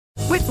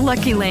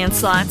Lucky Land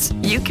Slots,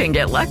 you can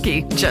get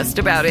lucky just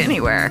about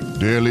anywhere.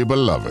 Dearly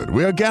beloved,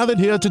 we are gathered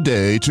here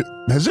today to...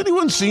 Has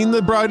anyone seen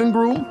the bride and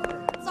groom?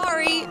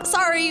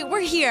 Sorry, we're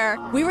here.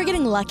 We were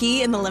getting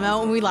lucky in the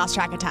limo and we lost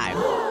track of time.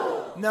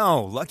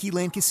 No, Lucky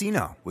Land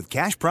Casino, with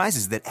cash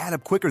prizes that add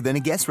up quicker than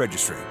a guest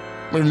registry.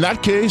 In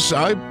that case,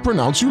 I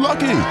pronounce you lucky.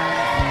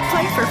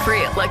 Play for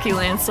free at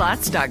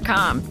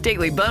LuckyLandSlots.com.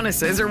 Daily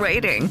bonuses are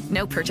waiting.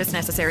 No purchase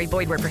necessary.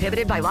 Void where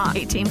prohibited by law.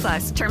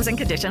 18+. Terms and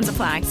conditions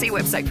apply. See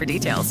website for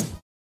details.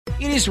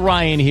 It is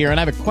Ryan here, and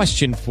I have a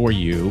question for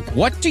you.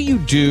 What do you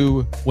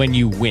do when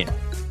you win?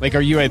 Like,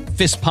 are you a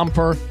fist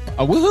pumper,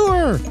 a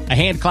woohooer, a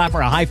hand clapper,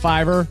 a high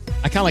fiver?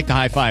 I kind of like the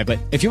high five, but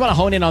if you want to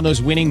hone in on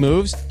those winning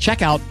moves,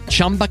 check out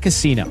Chumba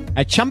Casino.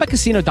 At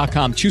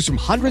ChumbaCasino.com, choose from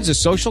hundreds of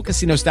social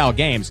casino-style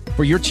games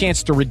for your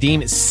chance to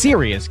redeem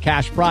serious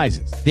cash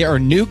prizes. There are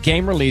new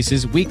game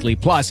releases weekly,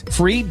 plus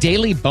free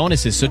daily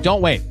bonuses, so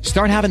don't wait.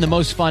 Start having the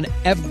most fun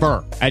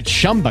ever at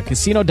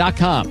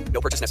ChumbaCasino.com.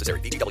 No purchase necessary.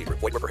 VGW.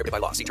 Void where prohibited by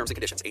law. See terms and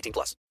conditions.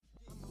 18+.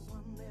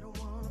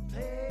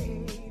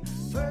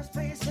 First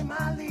place in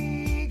my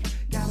league,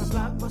 got a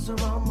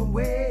blockbuster on the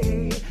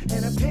way,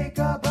 and a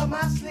pickup on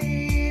my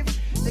sleeve.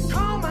 They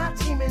call my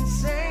team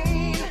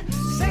insane,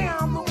 say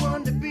I'm the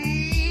one to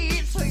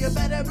beat. So you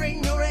better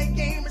bring your A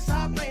game and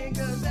start playing,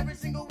 cause every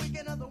single week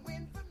another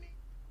win for me.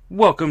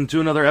 Welcome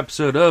to another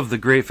episode of the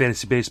Great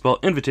Fantasy Baseball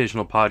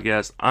Invitational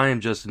Podcast. I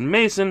am Justin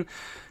Mason,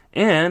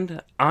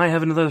 and I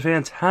have another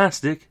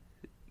fantastic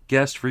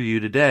guest for you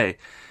today,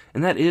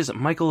 and that is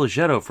Michael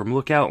Ajeto from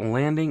Lookout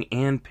Landing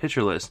and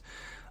Pitcherlist.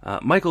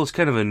 Michael is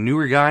kind of a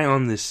newer guy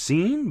on this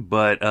scene,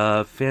 but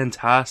a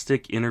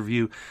fantastic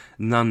interview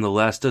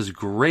nonetheless. Does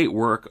great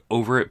work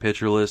over at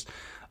Pitcherlist.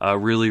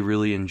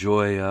 Really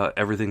enjoy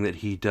everything that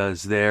he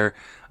does there.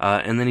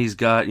 And then he's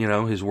got,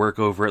 his work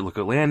over at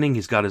Lookout Landing.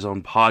 He's got his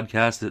own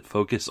podcast that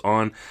focus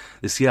on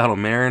the Seattle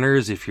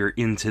Mariners, if you're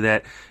into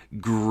that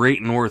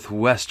great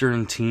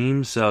Northwestern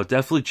team. So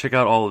definitely check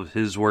out all of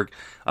his work.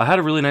 I had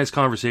a really nice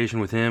conversation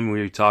with him.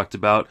 We talked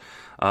about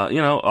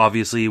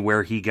obviously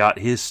where he got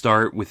his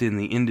start within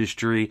the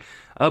industry,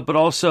 but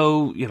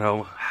also,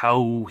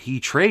 how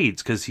he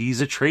trades, because he's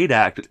a trade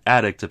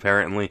addict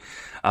apparently,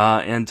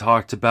 and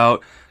talked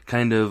about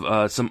kind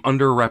of some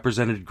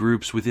underrepresented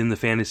groups within the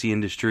fantasy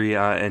industry,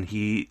 and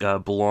he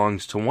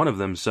belongs to one of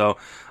them. So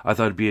I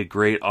thought it'd be a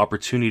great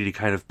opportunity to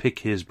kind of pick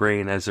his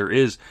brain, as there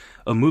is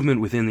a movement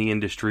within the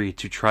industry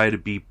to try to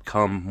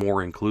become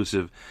more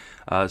inclusive.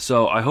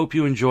 So I hope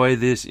you enjoy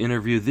this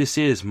interview. This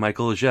is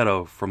Michael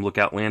Ajeto from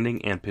Lookout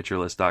Landing and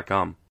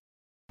Pitcherlist.com.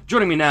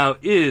 Joining me now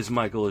is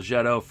Michael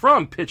Ajeto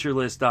from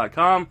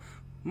Pitcherlist.com.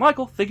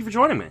 Michael, thank you for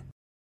joining me.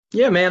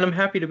 Yeah, man, I'm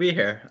happy to be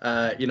here.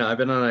 I've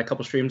been on a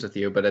couple streams with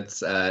you, but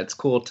it's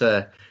cool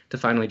to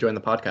finally join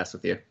the podcast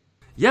with you.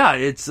 Yeah,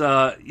 it's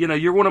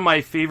you're one of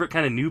my favorite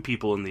kind of new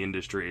people in the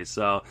industry,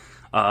 so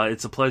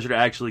it's a pleasure to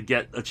actually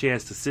get a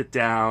chance to sit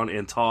down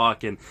and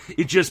talk, and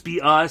it just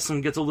be us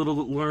and get to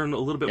learn a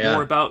little bit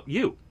more about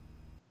you.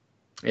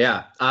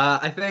 Yeah,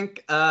 I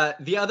think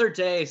the other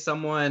day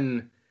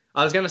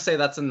I was gonna say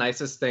that's the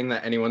nicest thing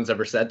that anyone's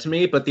ever said to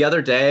me, but the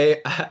other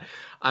day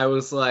I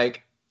was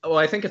like, well,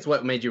 I think it's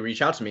what made you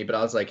reach out to me, but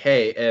I was like,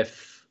 hey,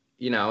 if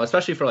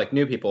especially for like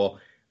new people,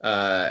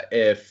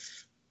 if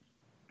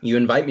you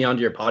invite me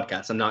onto your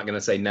podcast, I'm not going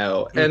to say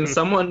no. And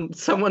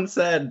someone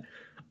said,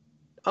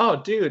 oh,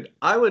 dude,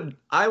 I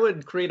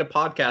would create a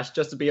podcast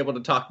just to be able to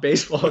talk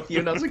baseball with you.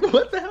 And I was like,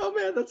 what the hell,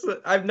 man?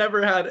 I've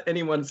never had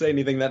anyone say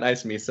anything that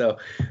nice to me. So,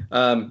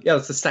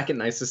 that's the second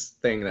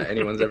nicest thing that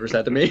anyone's ever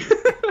said to me.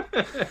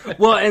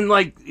 Well,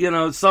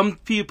 and some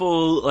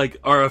people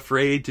are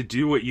afraid to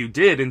do what you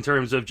did in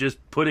terms of just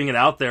putting it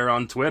out there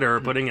on Twitter,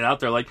 or putting it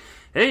out there like,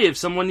 hey, if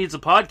someone needs a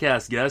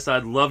podcast guest,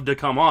 I'd love to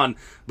come on.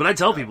 But I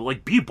tell people,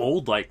 be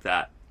bold like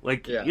that.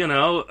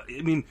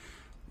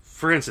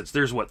 For instance,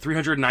 there's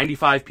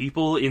 395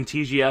 people in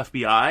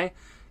TGFBI.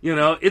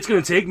 It's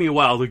going to take me a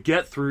while to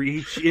get through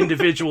each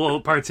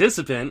individual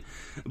participant.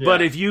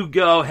 But if you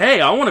go, hey,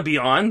 I want to be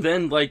on,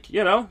 then,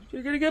 you're going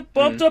to get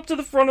bumped up to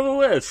the front of the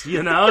list.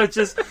 It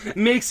just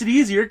makes it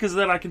easier, because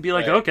then I can be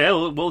like, okay,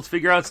 well, let's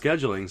figure out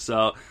scheduling.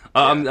 So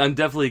I'm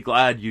definitely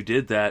glad you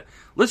did that.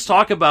 Let's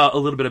talk about a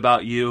little bit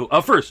about you.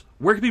 First,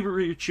 where can people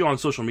reach you on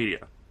social media?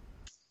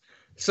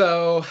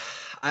 So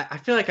I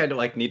feel like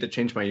I need to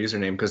change my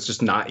username, because it's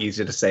just not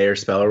easy to say or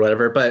spell or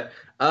whatever. But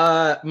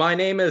my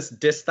name is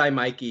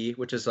Dysthymickey,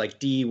 which is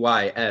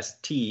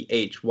Dysthymickey.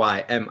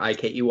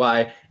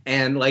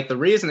 And the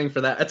reasoning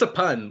for that, it's a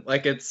pun.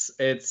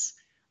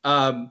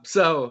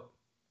 So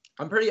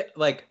I'm pretty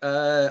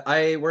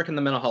I work in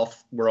the mental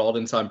health world,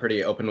 and so I'm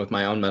pretty open with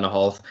my own mental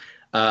health.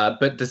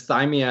 But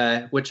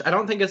dysthymia, which I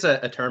don't think is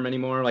a term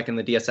anymore, in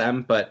the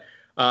DSM, but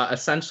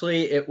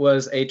essentially it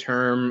was a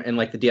term in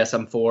the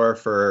DSM-4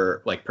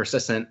 for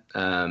persistent,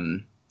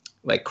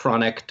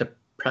 chronic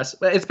depressive.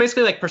 It's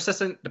basically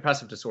persistent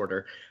depressive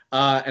disorder,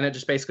 and it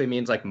just basically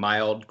means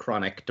mild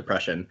chronic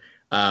depression,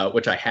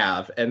 which I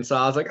have. And so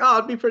I was like, oh,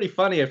 it'd be pretty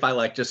funny if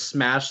I just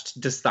smashed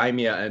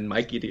dysthymia and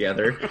Mikey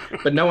together,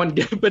 but no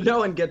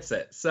one gets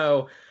it.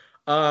 So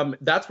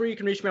That's where you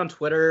can reach me on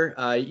Twitter.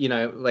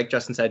 Like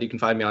Justin said, you can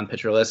find me on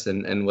Pitcherlist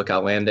and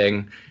Lookout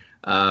Landing.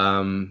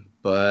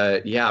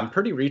 But yeah, I'm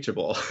pretty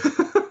reachable.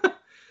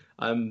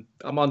 I'm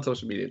on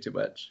social media too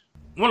much.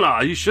 Well,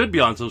 no, you should be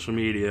on social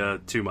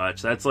media too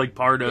much. That's like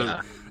part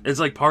of it's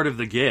like part of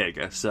the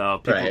gig.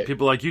 So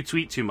people like, you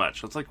tweet too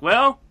much. It's like,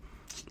 well,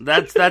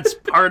 that's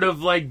part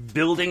of like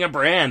building a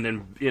brand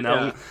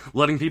and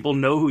letting people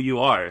know who you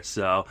are.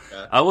 So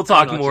we'll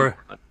talk more.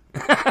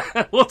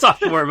 We'll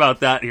talk more about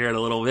that here in a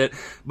little bit.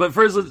 But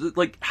first,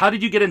 like, how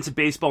did you get into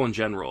baseball in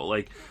general?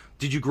 Like,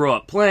 did you grow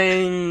up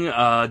playing?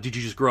 Did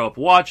you just grow up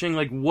watching?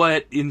 Like,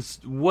 what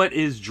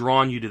is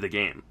drawing you to the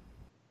game?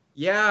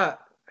 Yeah.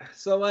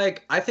 So,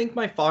 like, I think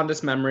my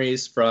fondest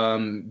memories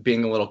from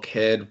being a little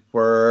kid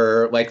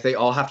were, like, they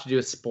all have to do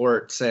with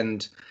sports.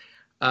 And,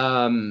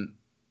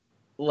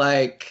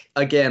 like,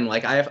 again,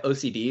 like, I have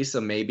OCD,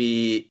 so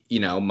maybe,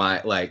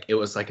 it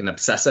was, like, an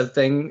obsessive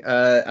thing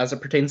as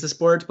it pertains to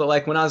sports. But,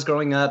 like, when I was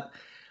growing up,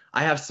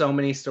 I have so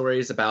many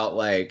stories about,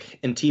 like,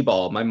 in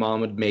T-ball, my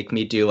mom would make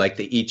me do, like,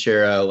 the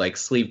Ichiro, like,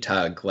 sleeve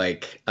tug,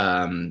 like,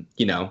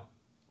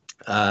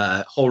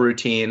 whole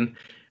routine.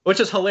 Which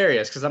is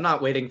hilarious because I'm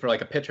not waiting for like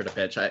a pitcher to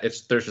pitch.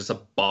 There's just a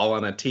ball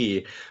on a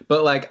tee.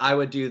 But like I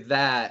would do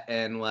that,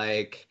 and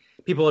like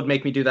people would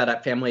make me do that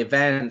at family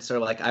events, or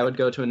like I would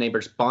go to a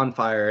neighbor's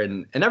bonfire,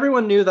 and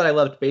everyone knew that I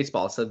loved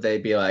baseball. So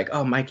they'd be like,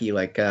 "Oh, Mikey,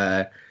 like,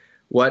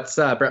 what's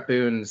Brett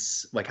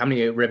Boone's, like, how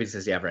many ribbies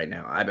does he have right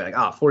now?" I'd be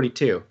like,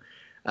 42.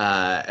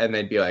 And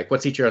they'd be like,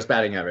 "What's Ichiro's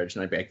batting average?"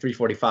 And I'd be like,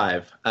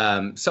 345.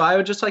 So I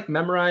would just like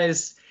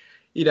memorize,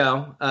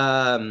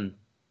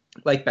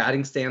 like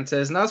batting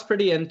stances, and I was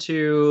pretty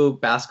into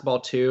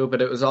basketball too,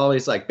 but it was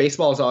always like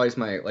baseball was always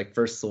my like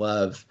first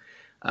love.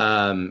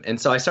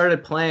 And so I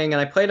started playing, and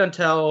I played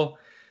until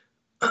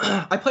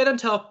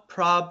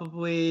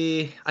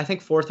probably I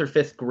think 4th or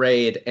 5th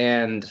grade.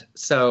 And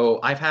so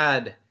I've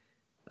had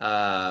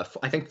I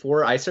think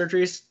 4 eye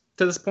surgeries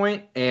to this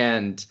point,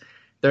 and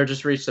they're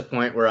just reached a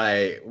point where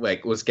I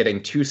like was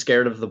getting too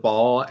scared of the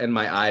ball, and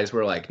my eyes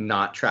were like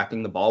not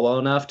tracking the ball well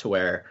enough to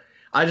where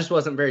I just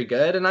wasn't very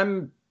good. And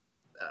I'm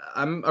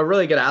a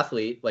really good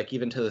athlete, like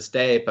even to this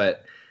day,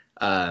 but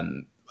I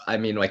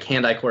mean, like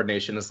hand-eye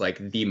coordination is like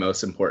the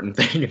most important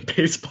thing in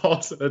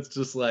baseball. So it's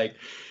just like,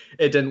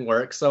 it didn't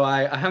work. So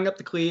I hung up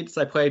the cleats.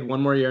 I played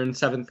one more year in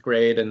 7th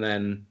grade, and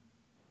then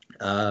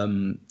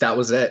that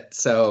was it.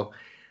 So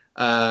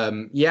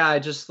I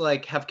just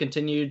like have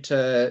continued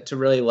to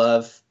really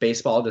love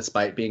baseball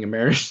despite being a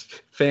Mariners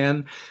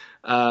fan.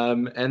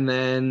 And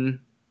then,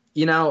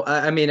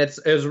 I mean, it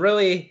was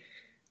really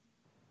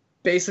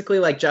basically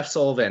like Jeff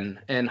Sullivan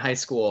in high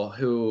school,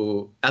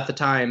 who at the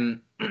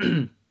time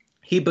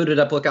he booted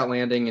up Lookout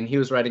Landing, and he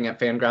was writing at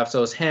Fangraphs. So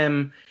it was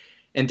him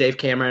and Dave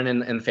Cameron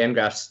and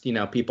Fangraphs,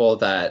 people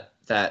that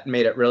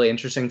made it really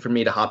interesting for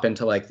me to hop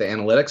into like the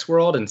analytics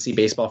world and see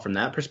baseball from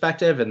that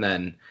perspective. And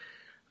then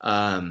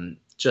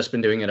just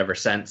been doing it ever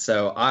since.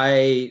 So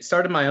I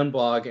started my own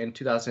blog in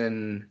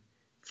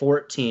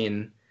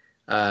 2014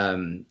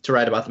 to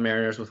write about the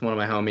Mariners with one of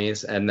my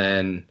homies, and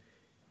then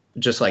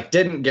just like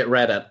didn't get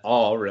read at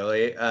all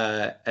really,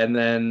 and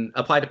then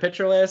applied to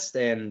Pitcherlist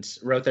and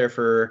wrote there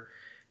for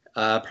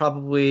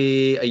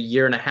probably a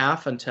year and a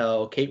half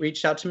until Kate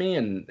reached out to me,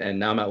 and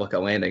now I'm at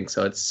Lookout Landing.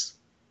 So it's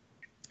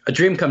a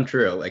dream come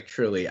true, like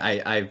truly.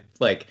 I've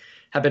like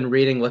have been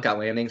reading Lookout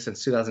Landing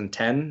since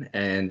 2010,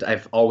 and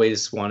I've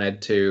always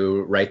wanted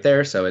to write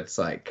there, so it's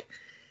like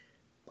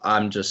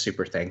I'm just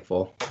super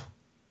thankful.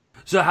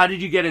 So how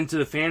did you get into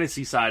the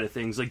fantasy side of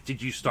things? Like,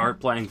 did you start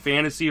playing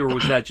fantasy, or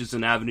was that just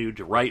an avenue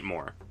to write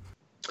more?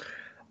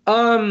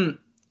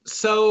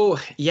 So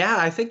yeah,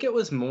 I think it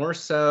was more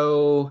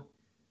so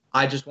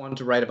I just wanted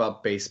to write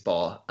about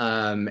baseball.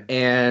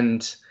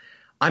 And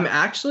I'm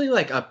actually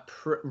like a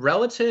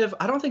relative.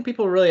 I don't think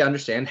people really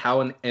understand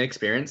how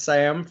inexperienced I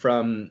am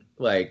from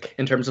like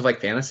in terms of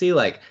like fantasy.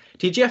 Like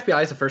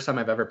TGFBI is the first time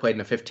I've ever played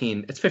in a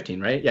 15. It's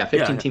 15, right? Yeah,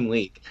 15 team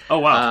league. Oh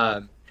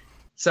wow.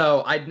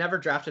 So I'd never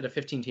drafted a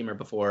 15-teamer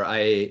before.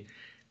 I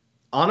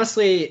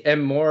honestly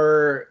am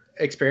more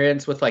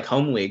experienced with like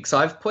home league. So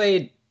I've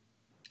played,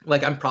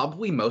 like I'm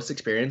probably most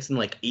experienced in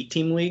like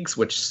 8-team leagues,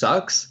 which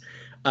sucks.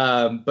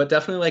 But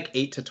definitely like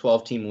 8 to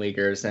 12-team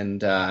leaguers.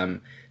 And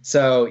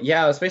so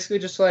yeah, it was basically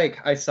just like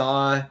I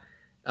saw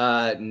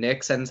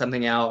Nick send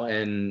something out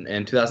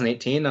in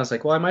 2018. I was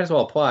like, well, I might as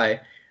well apply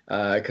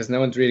because no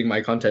one's reading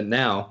my content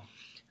now.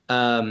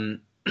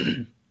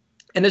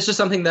 And it's just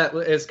something that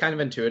is kind of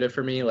intuitive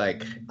for me.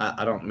 Like,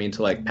 I don't mean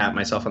to like pat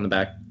myself on the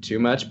back too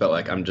much, but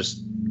like, I'm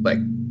just like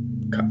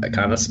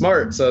kind of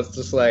smart. So it's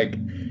just like,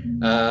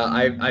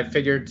 I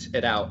figured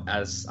it out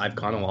as I've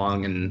gone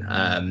along,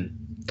 and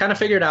kind of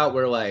figured out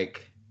where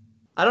like,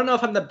 I don't know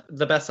if I'm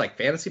the best like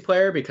fantasy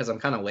player because I'm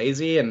kind of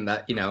lazy and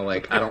that,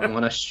 like I don't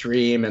want to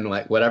stream and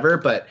like whatever.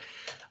 But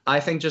I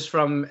think just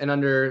from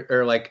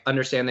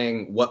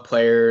understanding what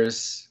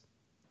players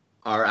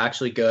are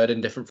actually good in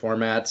different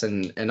formats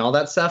and all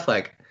that stuff,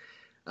 like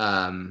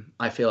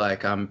I feel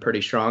like I'm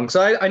pretty strong.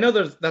 So I know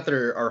that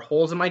there are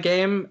holes in my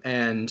game,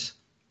 and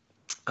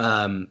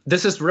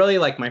This is really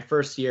like my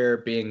first year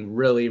being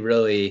really,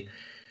 really,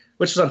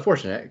 which is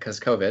unfortunate because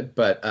COVID,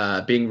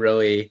 but being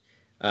really,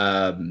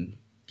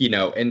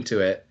 into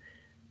it.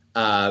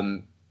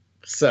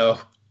 So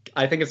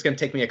I think it's going to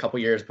take me a couple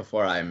years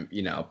before I'm,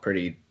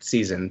 pretty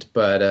seasoned.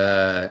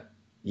 But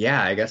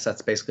yeah, I guess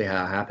that's basically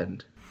how it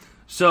happened.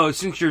 So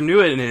since you're new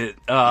in it,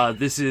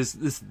 this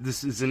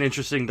is an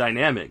interesting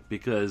dynamic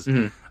because,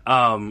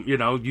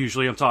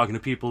 usually I'm talking to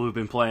people who've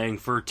been playing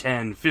for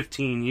 10,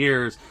 15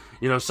 years,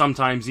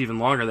 sometimes even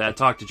longer. That I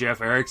talked to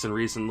Jeff Erickson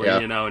recently,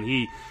 and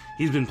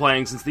he's been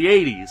playing since the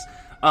 80s.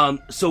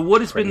 So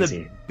what has been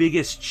the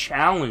biggest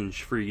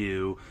challenge for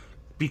you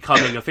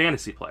becoming a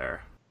fantasy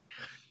player?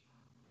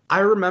 I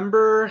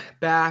remember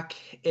back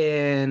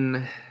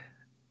in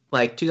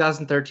like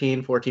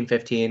 2013, 14,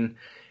 15,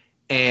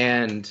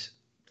 and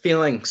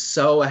feeling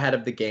so ahead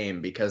of the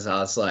game because I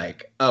was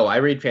like, oh, I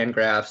read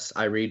Fangraphs,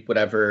 I read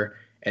whatever,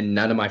 and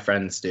none of my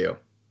friends do.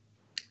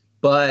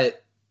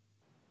 But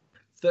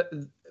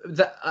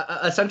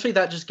essentially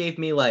that just gave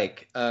me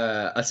like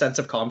a sense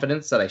of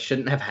confidence that I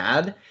shouldn't have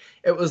had.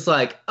 It was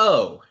like,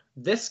 oh,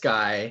 this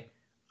guy,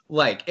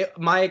 like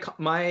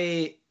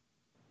my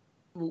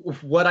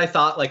what I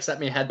thought like set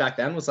me ahead back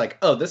then was like,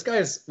 oh, this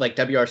guy's like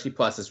WRC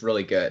plus is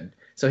really good,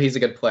 so he's a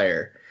good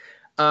player.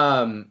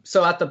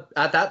 So at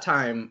that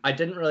time, I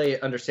didn't really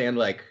understand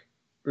like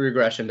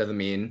regression to the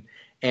mean,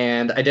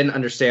 and I didn't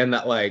understand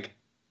that like,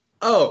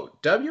 oh,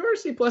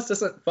 WRC plus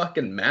doesn't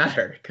fucking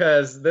matter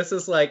because this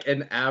is like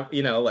like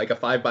a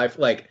 5x,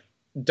 like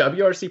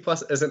WRC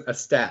plus isn't a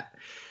stat.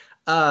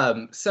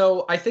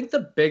 So I think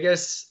the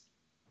biggest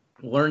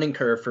learning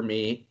curve for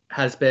me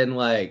has been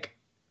like,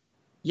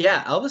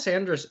 yeah, Elvis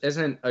Andrus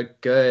isn't a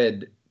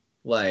good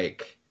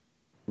like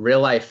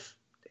real life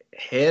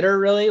hitter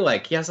really.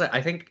 Like he has,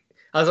 I think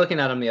I was looking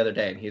at him the other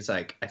day and he's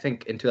like, I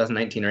think in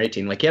 2019 or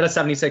 18, like he had a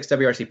 76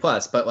 WRC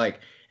plus, but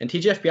like in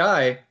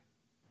TGFBI,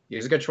 he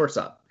was a good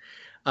shortstop.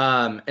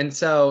 And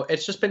so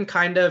it's just been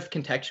kind of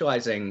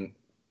contextualizing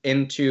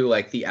into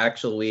like the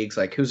actual leagues,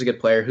 like who's a good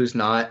player, who's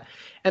not.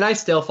 And I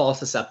still fall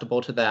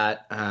susceptible to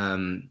that.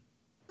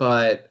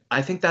 But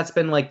I think that's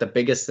been like the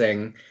biggest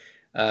thing.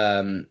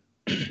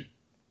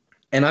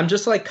 And I'm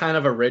just like kind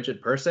of a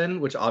rigid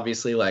person, which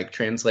obviously like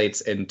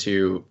translates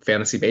into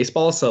fantasy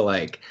baseball. So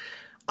like,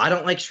 I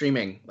don't like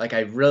streaming. Like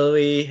I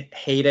really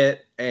hate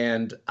it.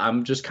 And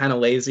I'm just kind of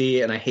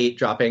lazy and I hate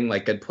dropping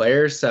like good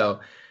players. So,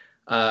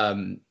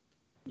 I'll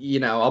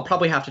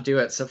probably have to do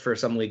it for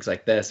some leagues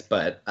like this,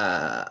 but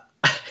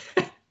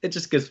it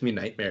just gives me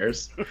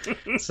nightmares.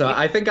 So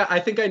I think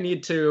I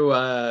need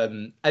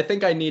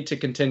to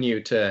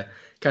continue to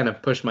kind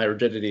of push my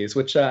rigidities,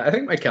 which I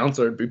think my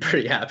counselor would be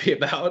pretty happy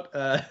about.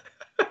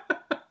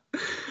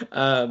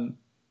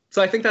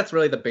 So I think that's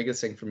really the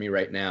biggest thing for me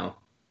right now.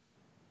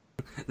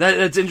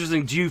 That's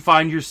interesting. Do you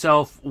find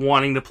yourself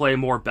wanting to play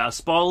more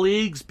best ball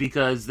leagues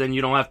because then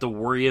you don't have to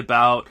worry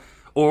about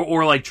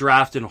or like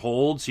draft and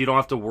hold, so you don't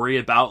have to worry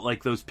about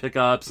like those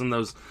pickups and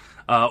those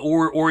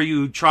or are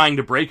you trying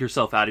to break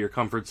yourself out of your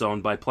comfort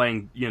zone by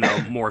playing,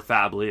 more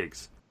fab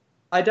leagues?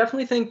 I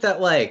definitely think that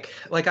like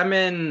I'm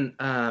in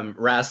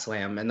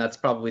Slam, and that's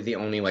probably the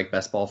only like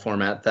best ball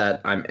format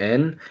that I'm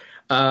in.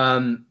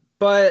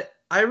 But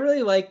I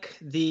really like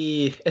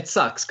it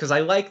sucks because I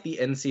like the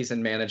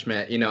in-season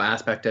management,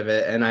 aspect of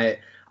it. And I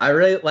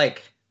really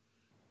like,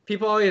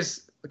 people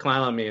always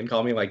clown on me and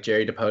call me like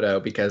Jerry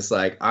DePoto because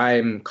like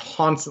I'm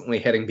constantly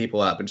hitting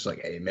people up and just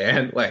like, hey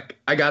man, like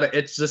I got it.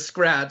 It's just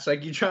scratch.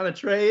 Like you trying to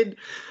trade?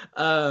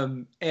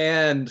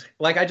 And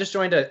like I just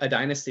joined a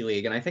dynasty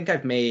league and I think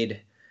I've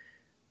made,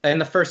 in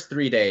the first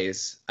 3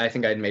 days, I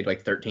think I'd made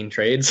like 13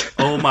 trades.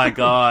 Oh my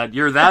God.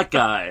 You're that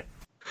guy.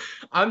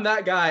 I'm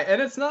that guy.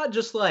 And it's not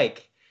just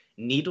like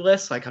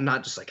needless. Like I'm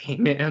not just like, hey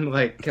man,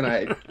 like, can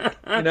I,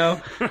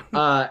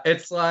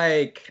 it's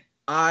like,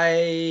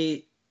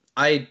 I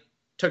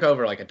took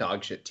over like a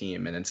dog shit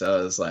team. And so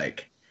it was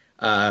like,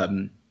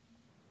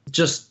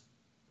 just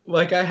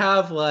like, I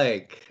have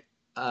like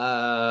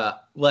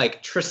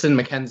Tristan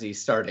McKenzie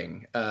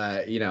starting,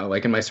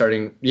 like in my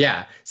starting.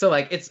 Yeah. So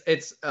like,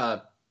 it's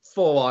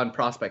full on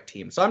prospect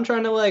team. So I'm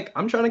trying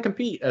to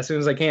compete as soon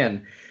as I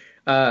can.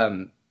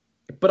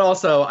 But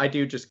also I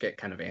do just get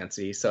kind of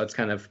antsy. So it's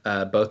kind of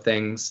both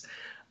things.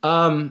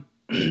 But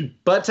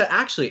to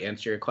actually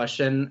answer your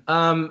question,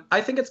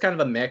 I think it's kind of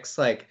a mix.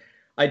 Like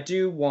I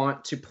do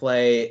want to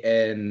play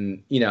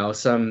in,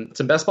 some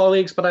best ball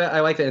leagues, but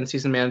I like the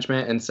in-season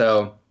management. And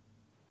so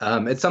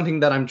it's something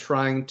that I'm just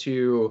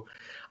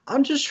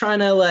trying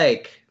to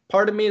like,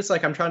 part of me is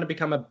like, I'm trying to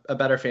become a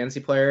better fantasy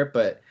player,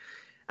 but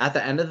at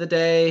the end of the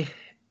day,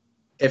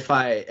 if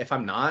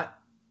I'm not,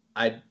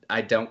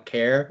 I don't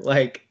care.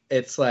 Like,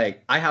 it's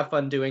like, I have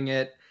fun doing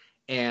it.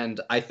 And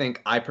I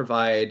think I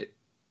provide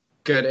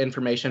good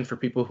information for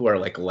people who are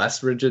like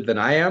less rigid than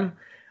I am.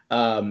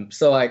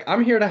 So like,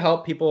 I'm here to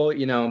help people,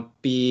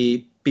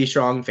 be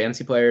strong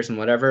fantasy players and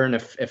whatever. And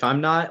if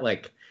I'm not,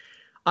 like,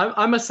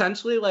 I'm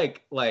essentially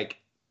like, I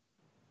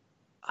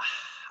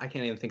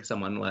can't even think of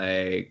someone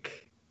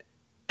like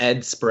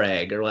Ed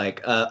Sprague or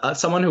like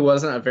someone who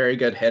wasn't a very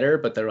good hitter,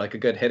 but they're like a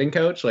good hitting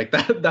coach. Like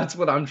that's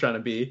what I'm trying to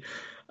be.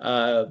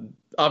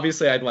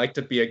 Obviously, I'd like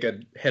to be a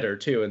good hitter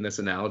too in this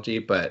analogy,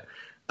 but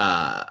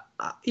I'm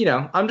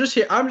just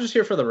here. I'm just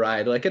here for the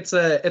ride. Like it's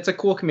a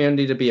cool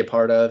community to be a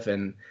part of,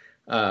 and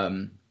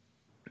I'm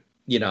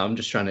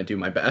just trying to do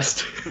my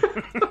best.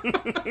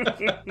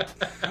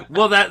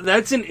 Well,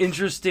 that's an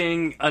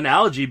interesting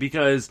analogy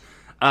because,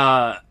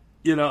 I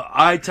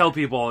tell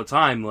people all the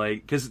time,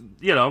 like, because,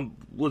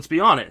 let's be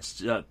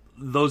honest,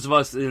 those of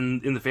us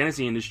in the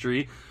fantasy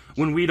industry,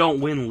 when we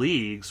don't win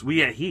leagues, we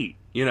get heat.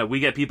 We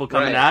get people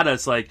coming at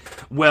us like,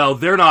 well,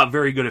 they're not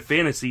very good at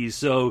fantasy,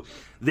 so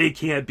they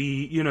can't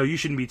be, you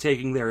shouldn't be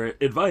taking their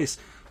advice.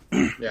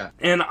 Yeah.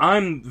 And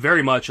I'm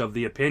very much of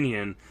the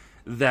opinion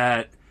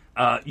that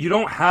you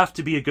don't have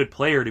to be a good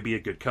player to be a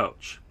good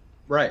coach.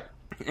 Right.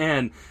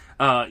 And,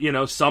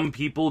 some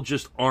people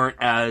just aren't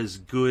as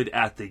good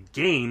at the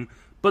game,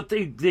 but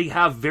they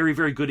have very,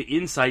 very good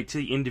insight to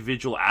the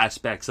individual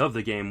aspects of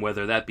the game,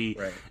 whether that be,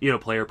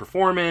 player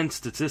performance,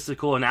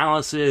 statistical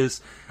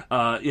analysis.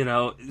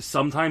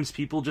 Sometimes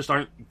people just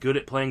aren't good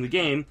at playing the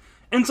game,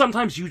 and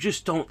sometimes you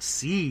just don't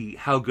see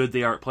how good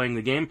they are at playing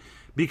the game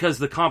because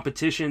the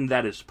competition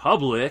that is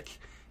public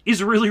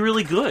is really,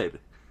 really good.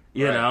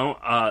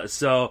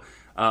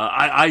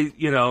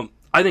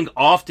 I think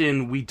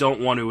often we don't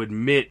want to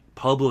admit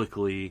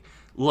publicly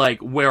like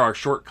where our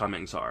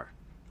shortcomings are.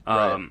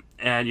 And,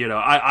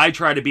 I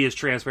try to be as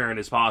transparent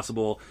as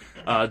possible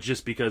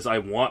just because I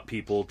want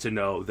people to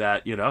know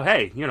that,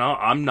 hey,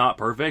 I'm not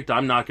perfect.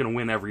 I'm not going to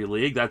win every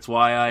league. That's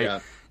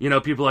why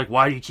people are like,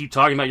 why do you keep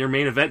talking about your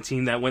main event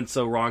team that went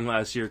so wrong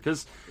last year?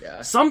 Because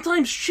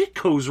sometimes shit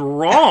goes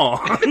wrong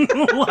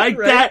like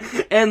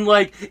that. And,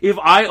 like, if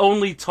I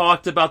only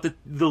talked about the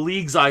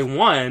leagues I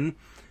won,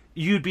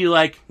 you'd be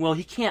like, well,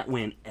 he can't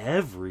win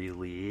every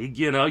league.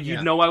 You'd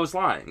know I was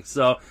lying.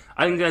 So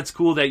I think that's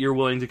cool that you're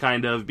willing to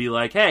kind of be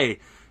like, hey,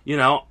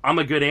 I'm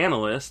a good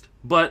analyst,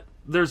 but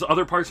there's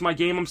other parts of my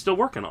game I'm still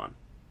working on.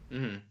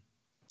 Mm-hmm.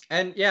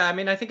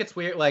 And I think it's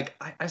weird. Like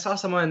I saw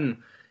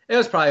someone, it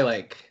was probably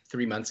like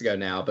 3 months ago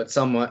now, but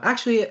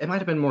actually it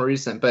might've been more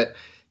recent, but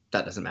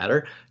that doesn't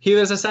matter. He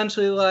was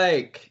essentially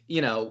like,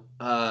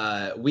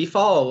 we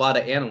follow a lot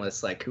of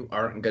analysts like who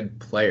aren't good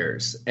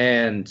players.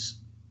 And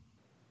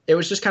it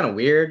was just kind of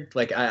weird.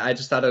 Like, I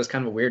just thought it was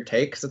kind of a weird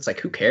take because it's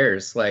like, who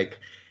cares? Like,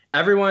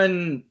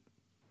 everyone,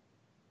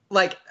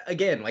 like,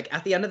 again, like,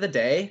 at the end of the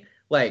day,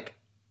 like,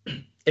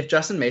 if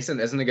Justin Mason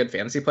isn't a good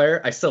fantasy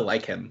player, I still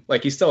like him.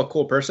 Like, he's still a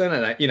cool person,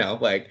 and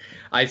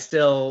I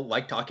still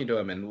like talking to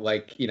him and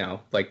like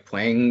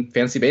playing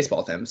fantasy baseball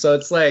with him. So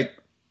it's like,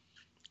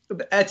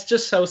 it's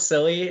just so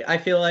silly, I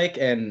feel like,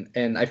 and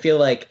I feel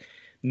like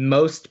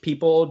most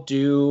people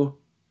do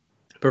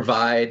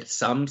provide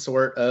some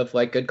sort of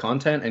like good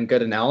content and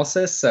good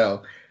analysis.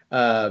 So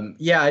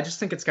I just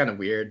think it's kind of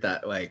weird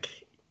that like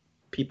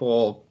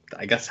people,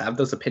 I guess, have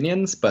those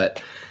opinions,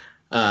 but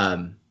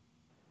I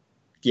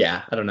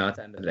don't know. At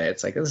the end of the day,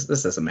 it's like this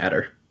doesn't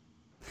matter.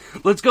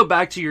 Let's go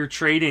back to your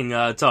trading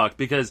talk,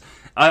 because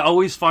I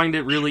always find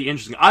it really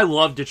interesting. I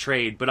love to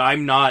trade, but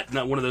I'm not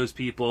one of those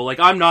people. Like,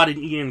 I'm not an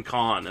Ian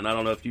Kahn, and I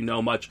don't know if you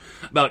know much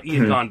about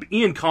Ian Kahn, but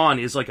Ian Kahn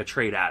is like a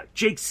trade addict.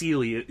 Jake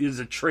Seeley is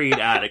a trade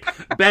addict.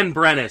 Ben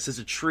Brennis is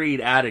a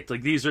trade addict.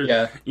 Like, these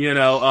are,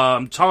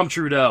 Tom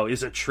Trudeau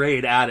is a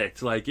trade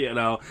addict. Like,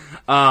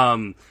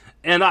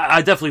 and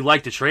I definitely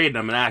like to trade, and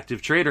I'm an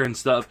active trader and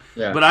stuff,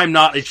 but I'm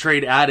not a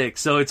trade addict,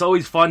 so it's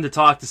always fun to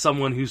talk to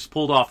someone who's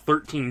pulled off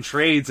 13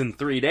 trades in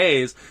 3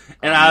 days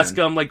and ask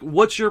them, like,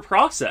 what's your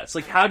process?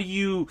 Like, how do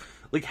you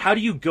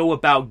go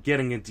about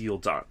getting a deal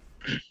done?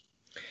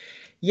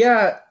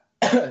 Yeah,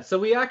 so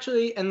we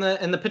actually, in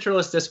the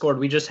Pitcherlist Discord,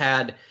 we just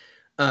had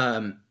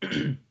kind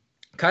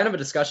of a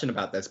discussion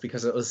about this,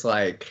 because it was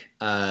like,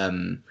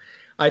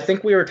 I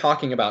think we were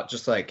talking about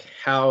just like,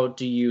 how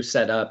do you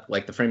set up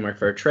like the framework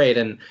for a trade?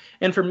 And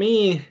for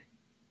me,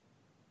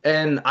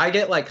 and I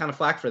get like kind of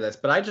flack for this,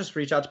 but I just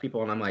reach out to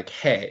people and I'm like,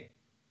 hey,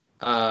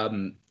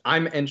 I'm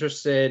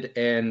interested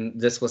in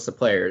this list of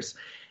players.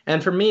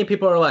 And for me,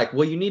 people are like,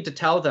 well, you need to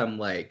tell them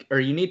like, or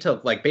you need to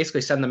like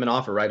basically send them an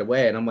offer right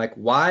away. And I'm like,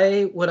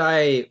 why would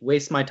I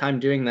waste my time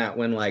doing that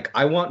when like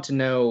I want to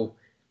know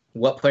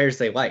what players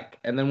they like?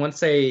 And then once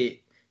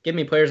they give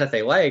me players that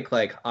they like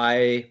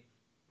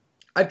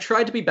I've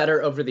tried to be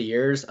better over the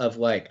years of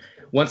like,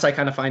 once I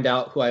kind of find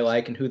out who I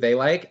like and who they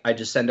like, I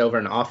just send over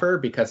an offer,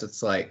 because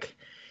it's like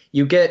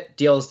you get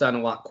deals done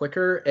a lot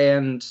quicker.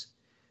 And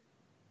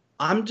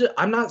I'm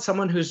not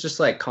someone who's just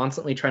like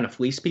constantly trying to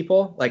fleece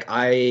people. Like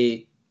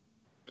I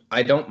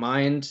don't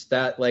mind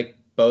that like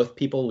both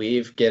people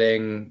leave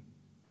getting,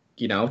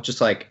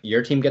 just like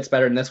your team gets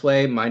better in this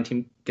way, my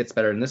team gets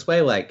better in this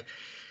way. Like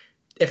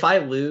if I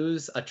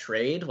lose a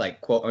trade,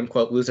 like quote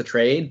unquote lose a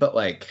trade, but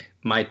like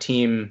my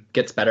team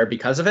gets better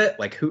because of it,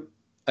 like who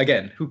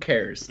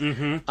cares?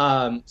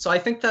 Mm-hmm. So I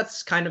think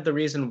that's kind of the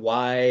reason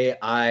why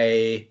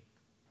I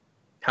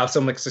have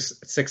so much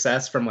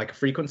success from like a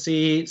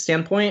frequency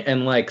standpoint.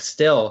 And like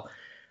still,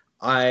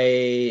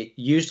 I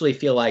usually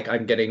feel like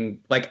I'm getting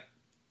like,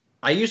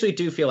 I usually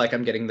do feel like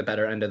I'm getting the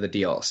better end of the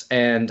deals,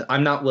 and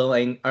I'm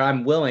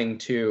willing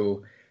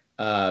to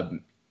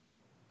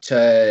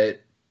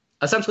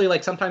essentially,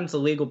 like, sometimes the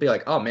league will be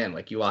like, oh man,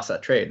 like you lost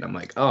that trade, and I'm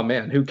like, oh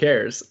man, who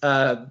cares?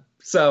 I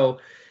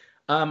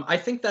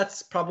think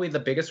that's probably the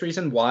biggest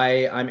reason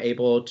why I'm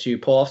able to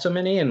pull off so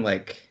many, and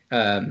like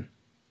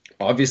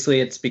obviously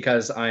it's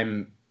because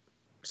I'm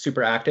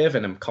super active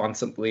and I'm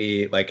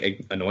constantly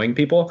like annoying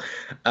people,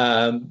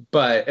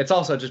 but it's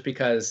also just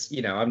because,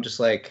 you know, I'm just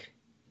like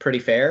pretty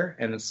fair,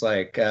 and it's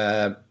like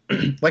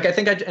like I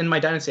think in my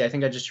dynasty I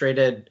think I just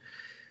traded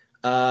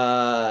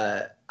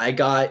I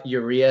got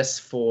Urias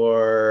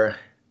for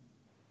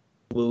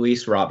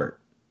Luis Robert,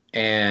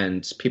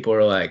 and people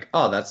were like,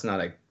 oh, that's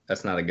not a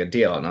good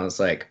deal, and I was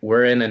like,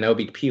 we're in an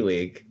OBP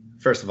league,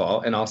 first of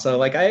all, and also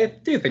like I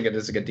do think it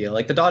is a good deal.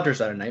 Like the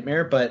Dodgers are a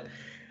nightmare, but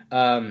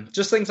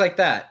just things like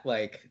that.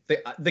 Like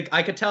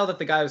I could tell that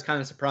the guy was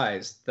kind of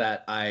surprised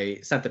that I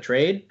sent the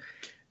trade,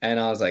 and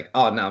I was like,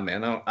 oh no,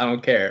 man, I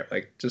don't care.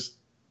 Like just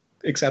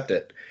accept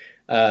it.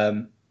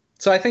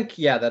 So I think,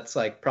 yeah, that's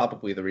like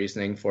probably the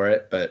reasoning for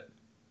it, but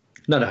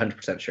not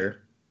 100% sure.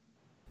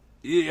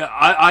 Yeah,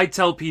 I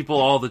tell people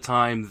all the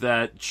time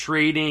that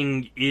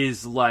trading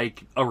is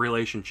like a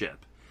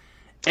relationship.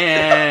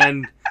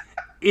 And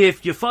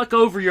if you fuck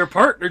over your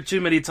partner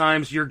too many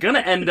times, you're going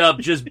to end up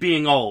just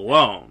being all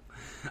alone.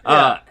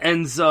 Yeah.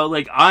 And so,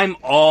 like, I'm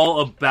all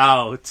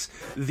about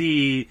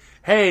the,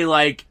 hey,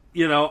 like,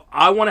 you know,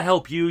 I want to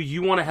help you,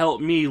 you want to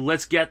help me,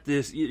 let's get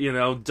this, you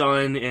know,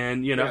 done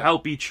and, you know,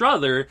 help each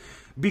other,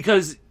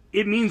 because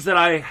it means that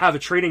I have a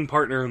trading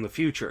partner in the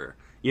future,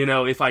 you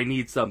know, if I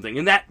need something.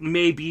 And that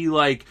may be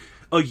like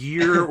a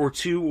year or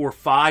 2 or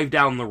 5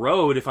 down the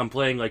road if I'm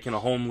playing like in a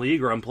home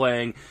league, or I'm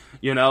playing,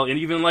 you know, and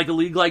even like a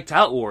league like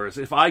Tout Wars.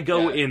 If I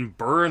go and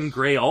burn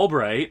Gray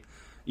Albright,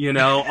 you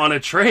know, on a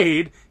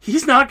trade,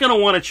 he's not going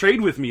to want to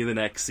trade with me the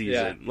next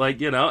season. Yeah.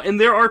 Like, you know, and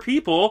there are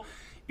people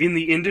in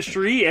the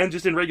industry and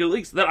just in regular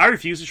leagues that I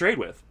refuse to trade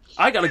with.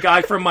 I got a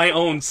guy from my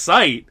own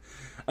site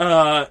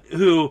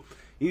who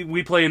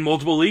we play in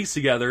multiple leagues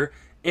together,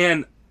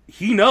 and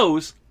he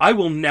knows I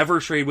will never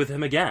trade with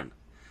him again,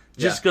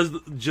 just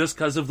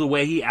because of the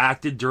way he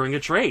acted during a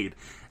trade.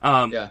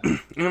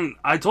 And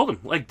I told him,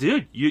 like,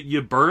 dude,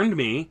 you burned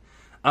me,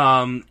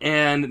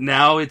 and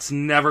now it's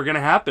never going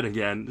to happen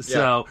again. Yeah.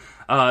 So,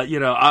 you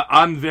know,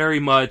 I'm very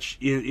much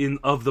in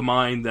of the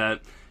mind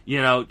that,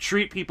 you know,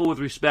 treat people with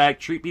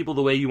respect, treat people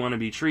the way you want to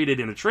be treated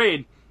in a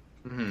trade,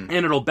 and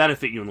it'll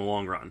benefit you in the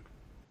long run.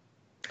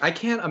 I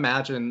can't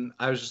imagine,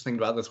 I was just thinking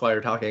about this while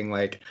you're talking,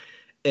 like,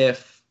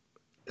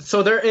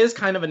 so there is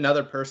kind of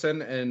another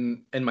person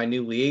in my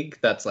new league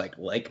that's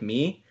like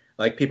me.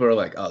 Like, people are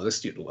like, oh, this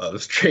dude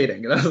loves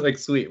trading. And I was like,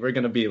 sweet, we're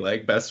going to be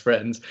like best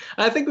friends.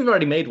 I think we've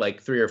already made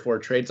like 3 or 4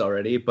 trades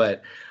already,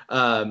 but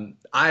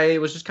I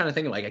was just kind of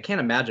thinking, like, I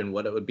can't imagine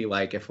what it would be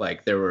like if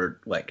like there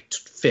were like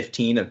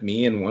 15 of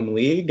me in one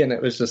league, and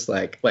it was just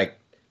like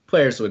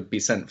players would be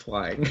sent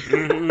flying.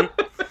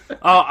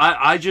 Oh,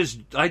 I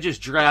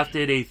just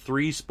drafted a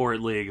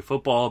 3-sport league: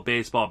 football,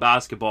 baseball,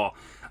 basketball.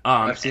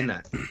 I've seen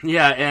that.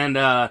 Yeah,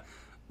 and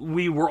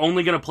we were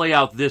only going to play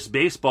out this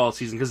baseball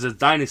season because it's a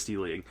dynasty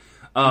league.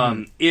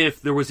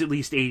 If there was at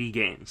least 80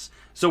 games.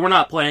 So we're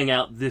not playing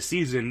out this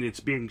season, it's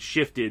being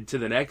shifted to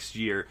the next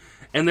year.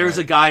 And there's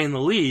a guy in the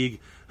league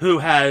who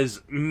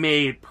has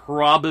made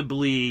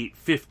probably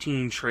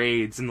 15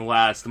 trades in the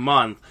last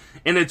month,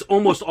 and it's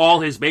almost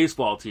all his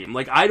baseball team.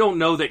 Like, I don't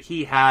know that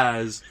he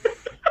has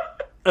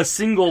a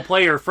single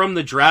player from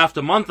the draft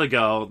a month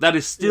ago that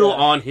is still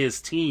on his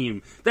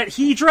team that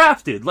he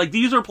drafted. Like,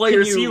 these are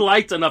players he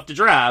liked enough to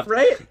draft.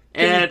 Right?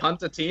 Can you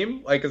punt a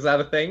team? Like, is that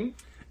a thing?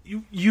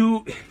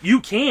 You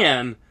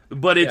can,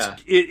 but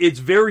it's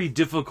very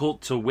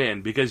difficult to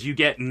win because you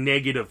get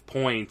negative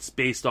points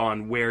based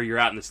on where you're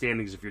at in the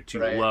standings if you're too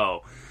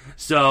low.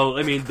 So,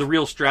 I mean, the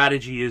real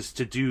strategy is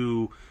to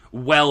do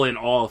well in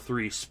all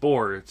 3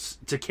 sports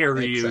to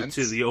carry you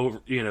to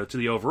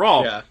the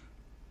overall,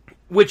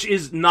 which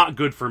is not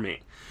good for me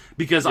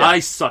because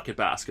I suck at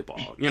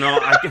basketball. You know,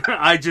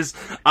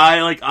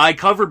 I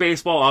cover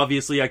baseball,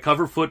 obviously, I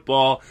cover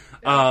football.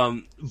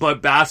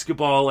 But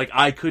basketball, like,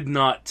 I could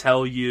not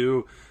tell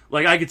you,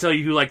 like, I could tell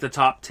you who, like, the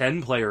top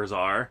 10 players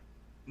are,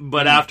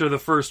 but after the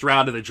first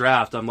round of the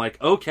draft, I'm like,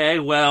 okay,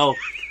 well,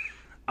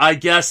 I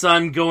guess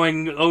I'm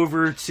going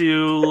over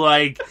to,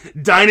 like,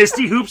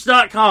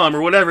 dynastyhoops.com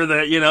or whatever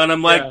that, you know, and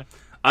I'm like,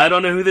 I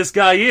don't know who this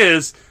guy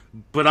is,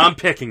 but I'm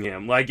picking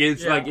him. Like,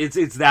 it's like,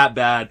 it's that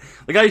bad.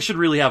 Like, I should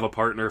really have a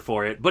partner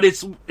for it. But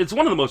it's one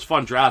of the most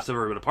fun drafts I've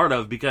ever been a part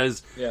of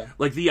because,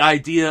 like, the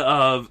idea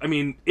of, I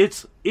mean,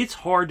 it's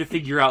hard to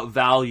figure out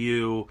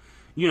value,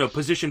 you know,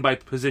 position by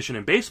position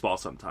in baseball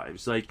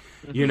sometimes. Like,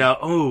 you know,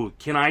 oh,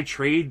 can I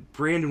trade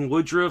Brandon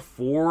Woodruff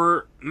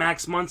for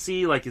Max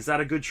Muncy? Like, is that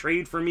a good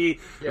trade for me?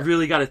 Yeah. I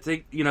really got to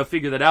think,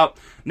 figure that out.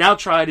 Now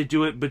try to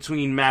do it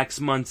between Max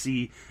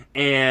Muncy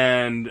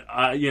and,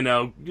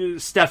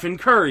 Stephen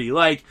Curry.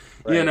 Like,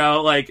 right.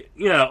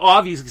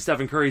 Obviously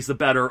Stephen Curry's the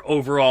better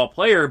overall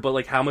player, but,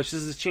 like, how much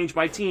does this change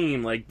my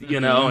team? Like,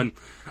 and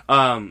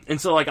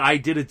so, like, I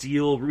did a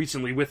deal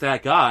recently with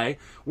that guy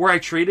where I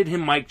traded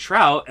him Mike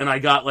Trout, and I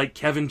got, like,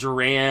 Kevin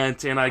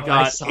Durant, and I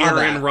got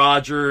Aaron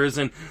Rodgers,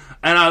 and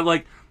I,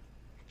 like...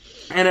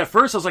 And at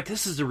first I was like,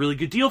 this is a really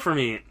good deal for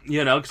me,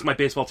 because my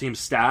baseball team's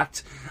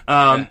stacked.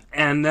 And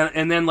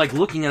then, like,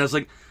 looking at it, I was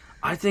like,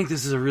 I think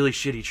this is a really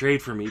shitty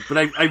trade for me.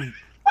 But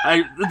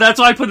I that's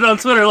why I put it on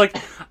Twitter. Like,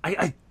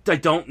 I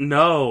don't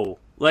know.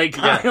 Like,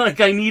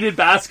 I needed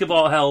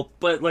basketball help,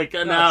 but, like,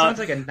 now... It sounds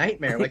like a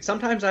nightmare. Like,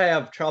 sometimes I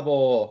have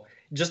trouble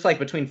just, like,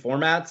 between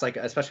formats, like,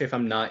 especially if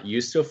I'm not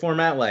used to a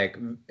format, like,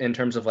 in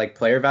terms of, like,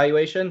 player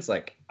valuations.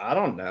 Like, I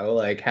don't know,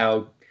 like,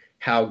 how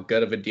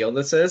good of a deal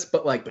this is.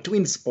 But, like,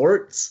 between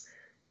sports...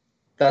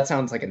 That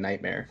sounds like a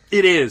nightmare.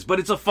 It is, but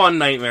it's a fun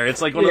nightmare.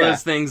 It's like one of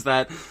those things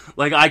that,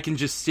 like, I can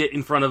just sit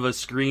in front of a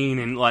screen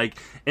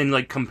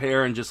and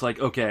compare and just like,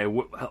 okay,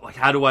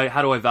 how do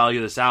I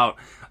value this out?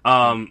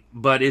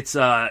 But it's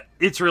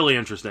really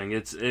interesting.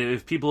 It's,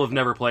 if people have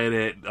never played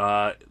it,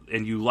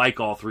 and you like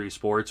all three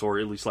sports, or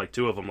at least like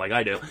two of them, like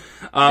I do,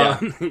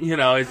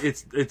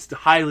 it's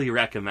highly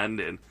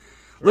recommended.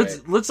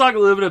 Let's talk a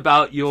little bit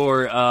about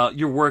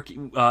your work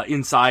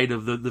inside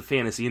of the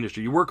fantasy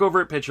industry. You work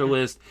over at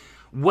Pitcherlist.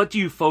 What do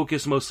you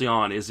focus mostly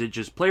on? Is it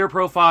just player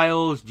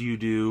profiles? Do you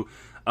do,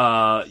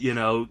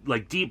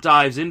 like deep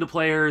dives into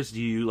players?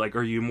 Do you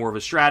are you more of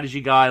a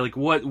strategy guy? Like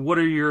what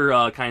are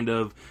your kind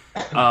of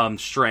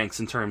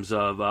strengths in terms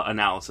of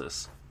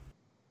analysis?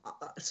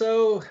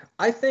 So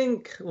I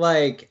think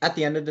like at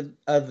the end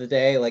of the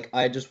day, like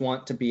I just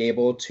want to be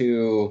able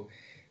to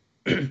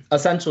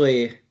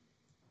essentially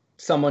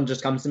someone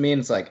just comes to me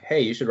and it's like, hey,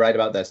 you should write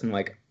about this, and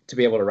like to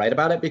be able to write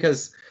about it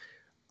because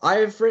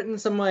I've written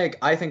some, like,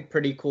 I think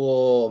pretty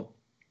cool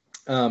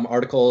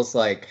articles,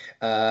 like,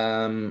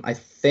 I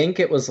think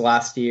it was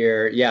last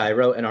year. Yeah, I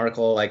wrote an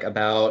article, like,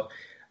 about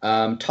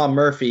Tom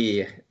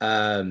Murphy,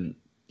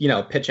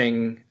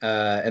 pitching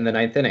in the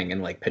ninth inning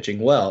and, like,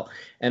 pitching well.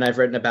 And I've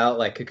written about,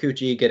 like,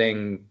 Kikuchi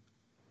getting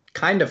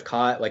kind of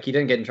caught. Like, he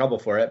didn't get in trouble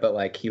for it, but,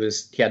 like, he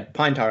had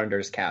pine tar under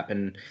his cap.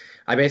 And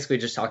I basically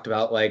just talked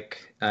about,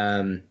 like,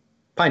 pine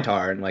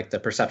tar and, like, the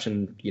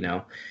perception,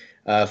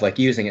 of, like,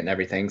 using it and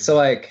everything. So,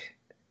 like...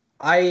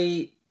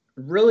 I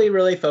really,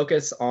 really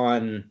focus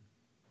on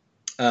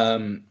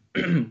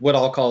what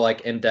I'll call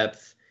like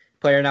in-depth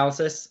player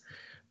analysis.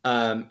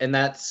 And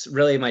that's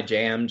really my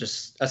jam,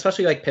 just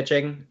especially like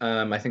pitching.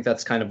 I think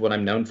that's kind of what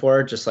I'm known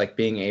for, just like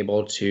being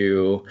able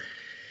to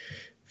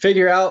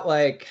figure out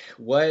like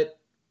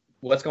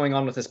what's going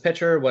on with this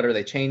pitcher, what are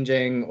they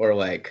changing, or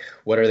like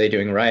what are they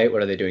doing right,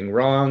 what are they doing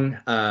wrong.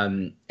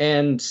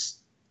 And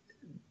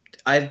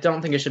I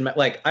don't think it should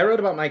like I wrote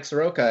about Mike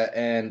Soroka,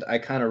 and I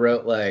kind of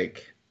wrote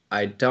like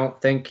I don't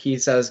think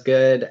he's as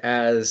good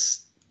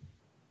as,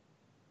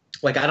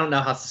 like, I don't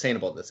know how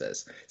sustainable this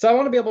is. So I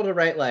want to be able to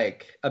write,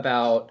 like,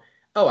 about,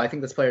 oh, I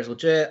think this player's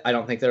legit, I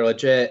don't think they're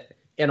legit,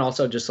 and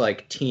also just,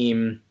 like,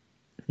 team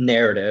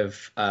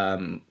narrative,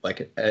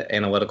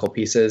 analytical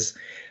pieces.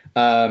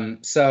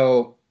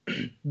 So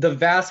the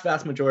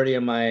vast majority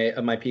of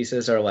my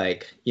pieces are,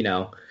 like,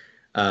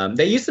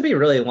 they used to be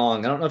really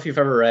long. I don't know if you've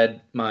ever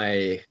read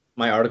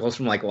my articles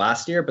from like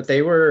last year, but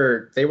they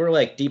were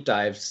like deep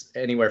dives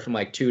anywhere from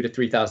like 2,000 to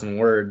 3,000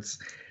 words.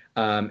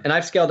 And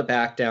I've scaled it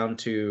back down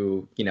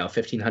to,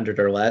 1,500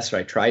 or less, or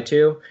I try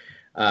to.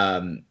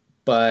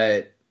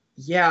 But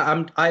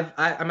yeah,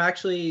 I'm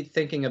actually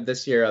thinking of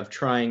this year of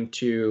trying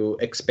to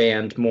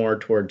expand more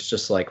towards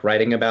just like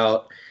writing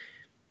about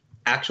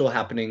actual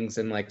happenings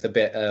in like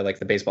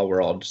the baseball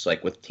world, just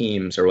like with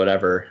teams or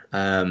whatever.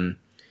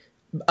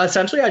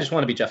 Essentially I just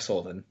want to be Jeff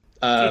Sullivan.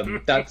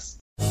 That's,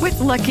 With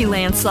Lucky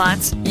Land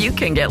Slots, you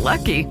can get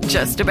lucky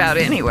just about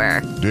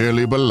anywhere.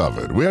 Dearly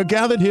beloved, we are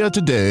gathered here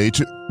today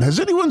to... Has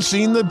anyone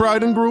seen the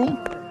bride and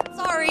groom?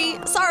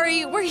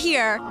 Sorry, we're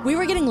here. We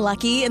were getting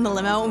lucky in the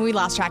limo and we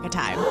lost track of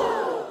time.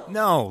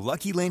 No,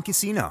 Lucky Land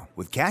Casino,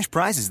 with cash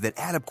prizes that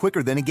add up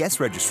quicker than a guest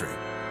registry.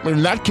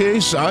 In that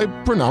case, I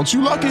pronounce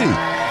you lucky.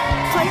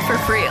 Play for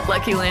free at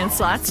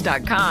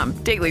LuckyLandSlots.com.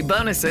 Daily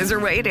bonuses are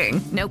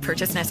waiting. No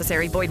purchase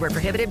necessary. Void where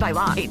prohibited by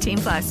law.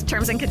 18+.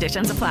 Terms and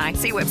conditions apply.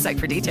 See website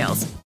for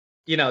details.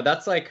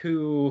 That's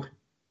who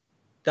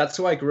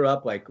I grew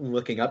up like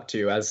looking up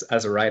to as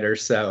a writer.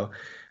 So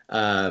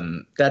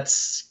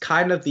that's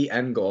kind of the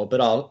end goal.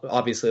 But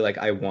obviously, like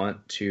I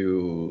want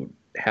to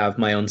have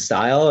my own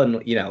style,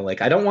 and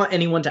like I don't want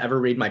anyone to ever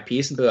read my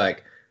piece and be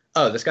like,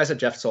 oh, this guy's a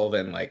Jeff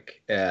Sullivan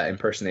like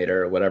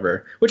impersonator or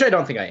whatever, which I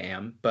don't think I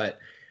am, but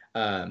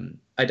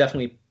I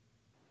definitely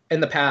in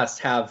the past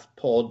have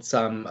pulled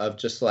some of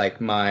just like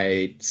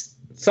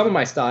some of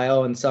my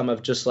style and some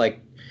of just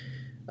like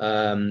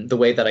the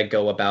way that I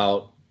go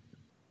about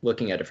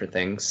looking at different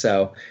things.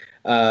 So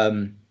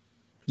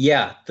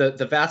Yeah,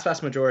 the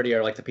vast majority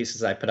are like the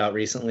pieces I put out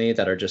recently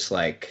that are just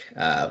like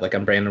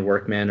on Brandon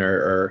Workman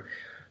or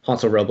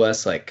Hansel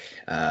Robles, like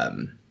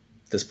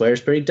this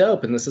player's pretty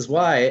dope and this is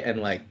why,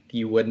 and like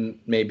you wouldn't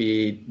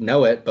maybe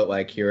know it, but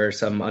like here are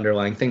some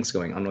underlying things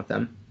going on with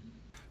them.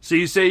 So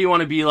you say you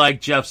want to be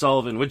like Jeff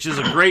Sullivan, which is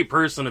a great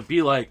person to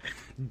be like.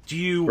 Do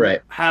you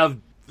have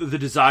the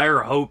desire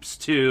or hopes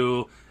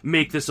to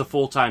make this a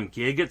full-time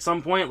gig at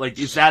some point? Like,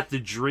 is that the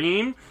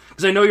dream?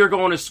 Because I know you're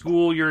going to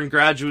school, you're in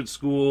graduate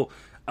school,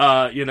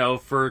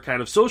 for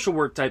kind of social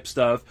work type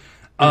stuff.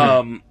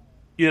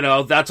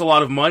 That's a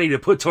lot of money to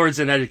put towards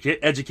an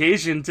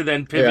education to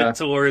then pivot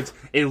towards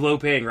a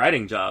low-paying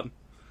writing job.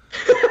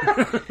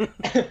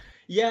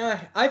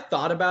 Yeah, I've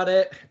thought about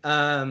it.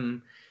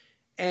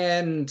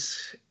 And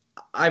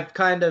I've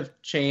kind of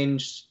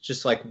changed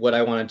just like what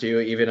I want to do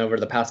even over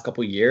the past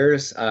couple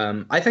years.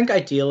 I think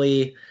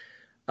ideally,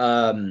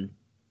 one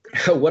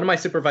of my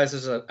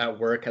supervisors at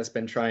work has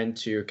been trying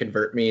to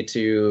convert me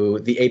to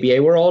the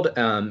ABA world.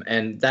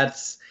 And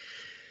that's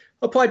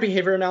applied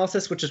behavior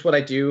analysis, which is what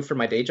I do for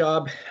my day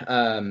job.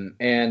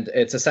 And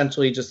it's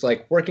essentially just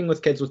like working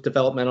with kids with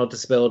developmental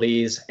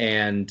disabilities,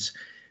 and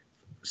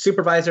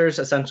supervisors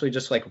essentially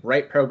just like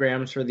write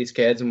programs for these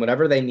kids, and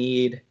whatever they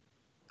need,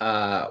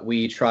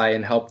 we try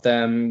and help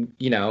them,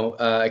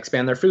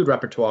 expand their food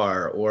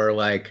repertoire, or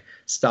like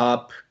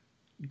stop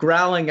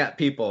growling at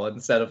people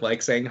instead of like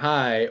saying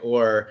hi,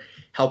 or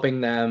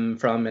helping them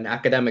from an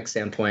academic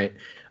standpoint.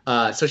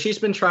 So she's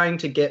been trying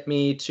to get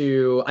me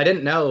to, I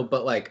didn't know,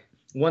 but like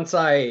once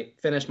I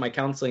finish my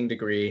counseling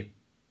degree,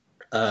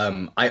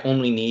 I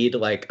only need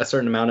like a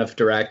certain amount of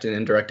direct and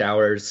indirect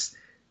hours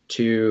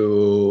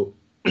to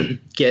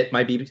get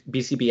my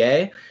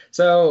BCBA.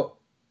 So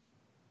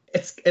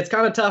it's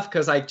kind of tough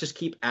because I just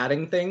keep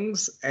adding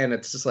things, and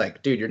it's just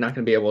like, dude, you're not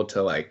going to be able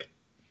to like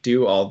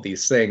do all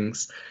these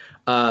things.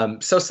 So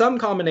some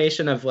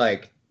combination of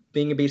like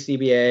being a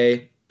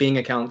BCBA, being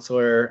a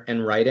counselor,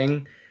 and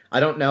writing.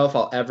 I don't know if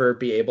I'll ever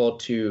be able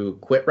to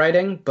quit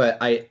writing, but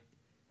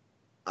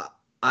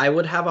I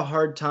would have a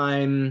hard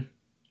time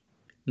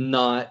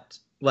not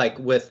like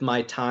with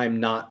my time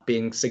not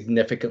being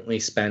significantly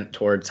spent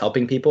towards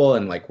helping people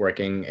and like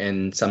working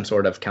in some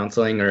sort of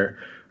counseling or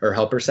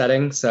helper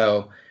setting.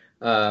 So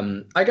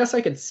I guess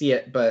I could see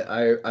it, but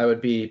I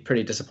would be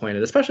pretty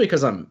disappointed, especially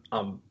because I'm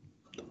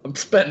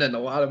spending a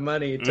lot of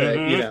money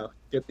to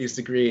get these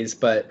degrees.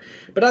 But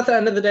at the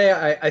end of the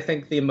day, I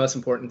think the most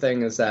important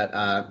thing is that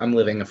I'm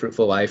living a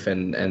fruitful life,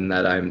 and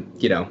that I'm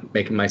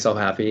making myself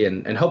happy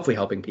and hopefully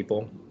helping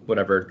people,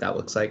 whatever that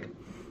looks like.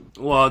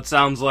 Well, it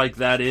sounds like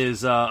that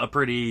is a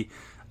pretty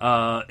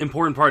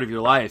important part of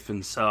your life,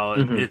 and so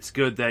it's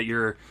good that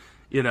you're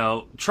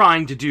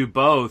trying to do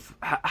both.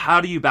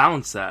 How do you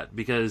balance that?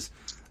 Because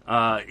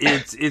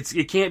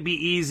it can't be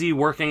easy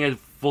working a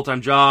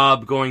full-time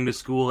job, going to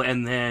school,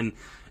 and then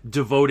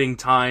devoting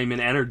time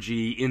and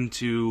energy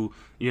into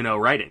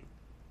writing.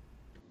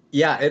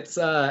 Yeah, it's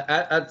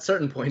at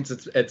certain points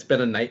it's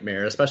been a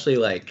nightmare, especially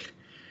like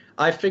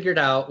I figured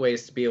out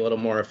ways to be a little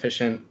more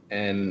efficient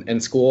in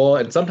school,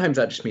 and sometimes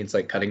that just means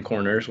like cutting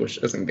corners, which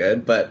isn't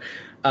good. But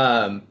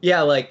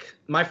like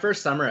my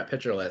first summer at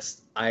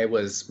Pitcherlist, I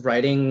was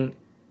writing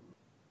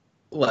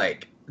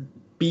like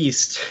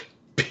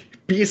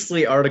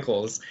beastly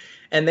articles,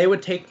 and they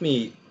would take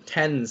me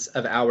tens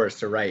of hours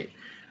to write.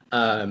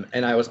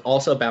 And I was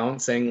also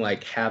balancing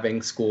like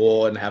having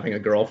school and having a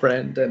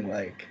girlfriend, and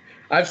like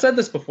I've said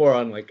this before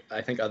on like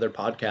I think other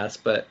podcasts,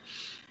 but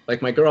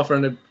like my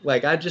girlfriend would,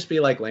 like I'd just be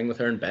like laying with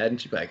her in bed,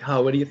 and she'd be like,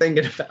 "Oh, what are you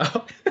thinking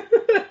about?"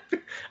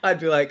 I'd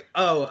be like,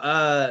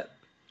 "Oh,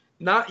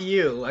 not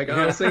you. Like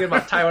I was thinking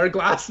about Tyler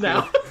Glass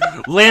now."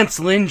 Lance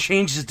Lynn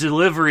changed his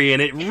delivery,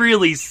 and it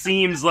really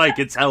seems like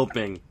it's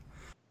helping.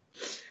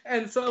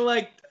 And so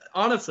like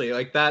honestly,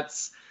 like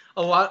that's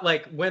a lot.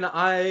 Like when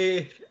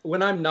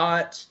I'm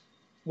not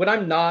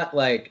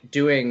like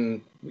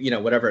doing,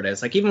 whatever it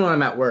is, like even when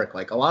I'm at work,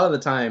 like a lot of the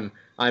time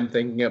I'm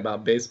thinking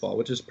about baseball,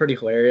 which is pretty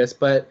hilarious.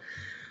 But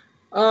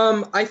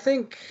I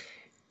think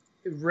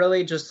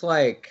really just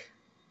like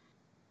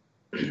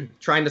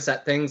trying to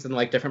set things in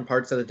like different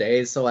parts of the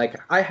day. So like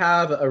I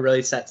have a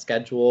really set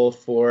schedule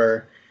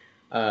for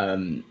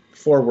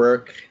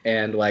work,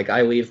 and like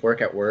I leave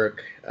work at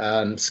work.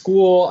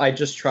 School, I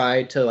just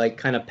try to like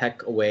kind of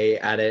peck away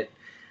at it.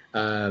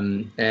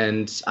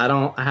 And I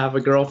don't have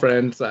a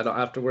girlfriend, so I don't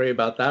have to worry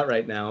about that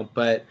right now.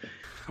 But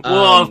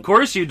well, of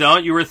course you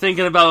don't. You were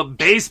thinking about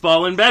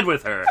baseball in bed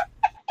with her.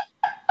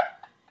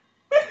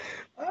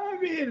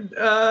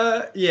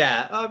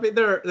 Yeah. I mean,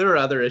 there are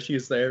other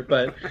issues there,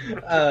 but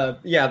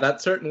yeah,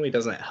 that certainly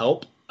doesn't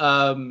help.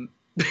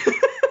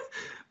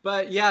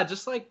 But yeah,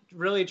 just like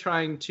really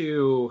trying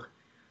to,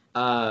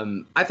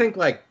 I think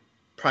like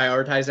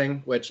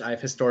prioritizing, which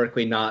I've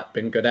historically not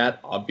been good at,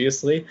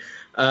 obviously.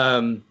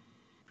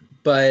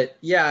 But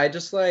yeah, I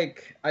just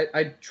like,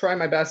 I try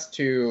my best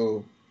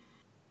to,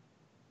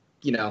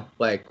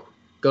 like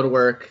go to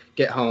work,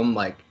 get home,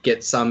 like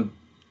get some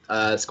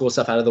school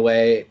stuff out of the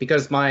way,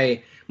 because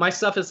my my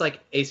stuff is like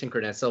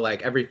asynchronous. So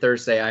like every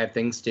Thursday I have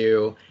things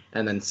due,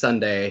 and then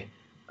Sunday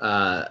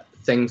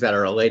things that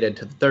are related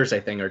to the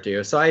Thursday thing are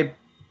due. So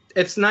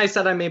it's nice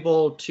that I'm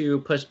able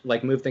to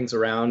move things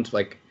around.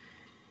 Like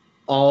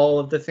all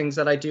of the things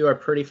that I do are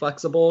pretty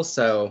flexible.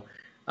 So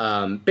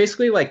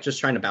basically like just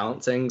trying to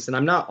balance things, and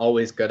I'm not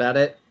always good at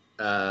it.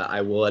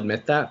 I will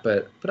admit that,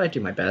 but I do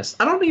my best.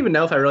 I don't even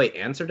know if I really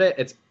answered it.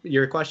 It's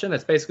your question.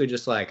 It's basically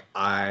just like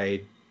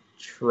I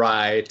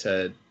try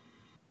to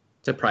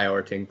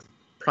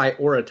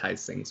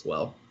prioritize things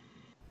well.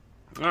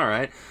 All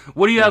right.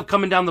 What do you have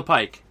coming down the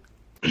pike?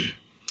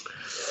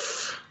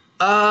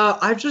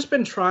 I've just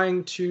been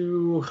trying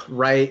to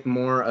write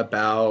more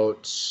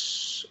about,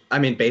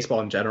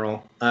 baseball in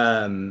general.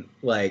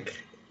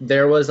 Like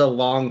there was a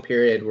long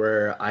period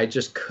where I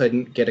just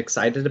couldn't get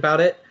excited about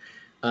it.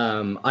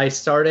 I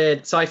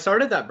started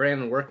that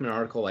Brandon Workman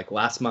article like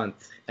last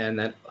month, and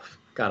then,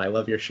 God, I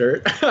love your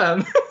shirt.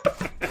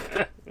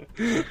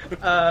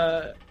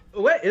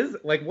 What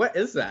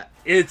is that?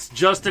 It's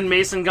Justin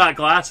Mason got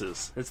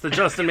glasses. It's the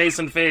Justin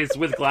Mason face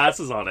with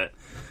glasses on it.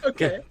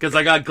 Okay. Because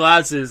I got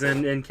glasses,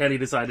 and Kenny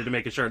decided to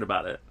make a shirt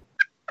about it.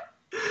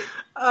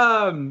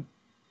 What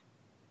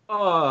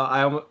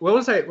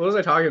was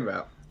I talking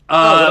about?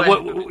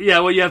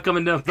 What you have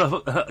coming down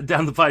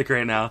the pike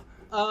right now?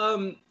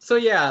 So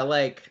yeah,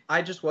 like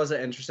I just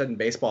wasn't interested in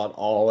baseball at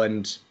all,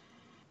 and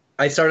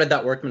I started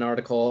that Workman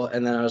article,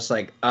 and then I was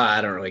like, I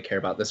don't really care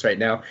about this right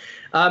now.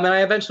 And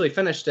I eventually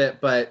finished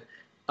it, but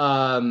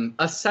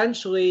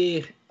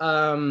essentially,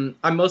 I'm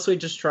mostly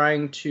just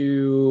trying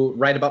to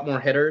write about more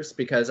hitters,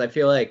 because I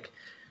feel like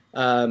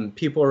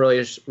people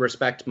really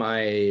respect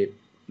my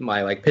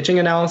like pitching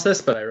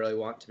analysis, but I really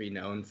want to be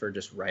known for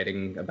just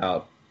writing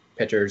about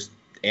pitchers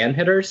and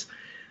hitters.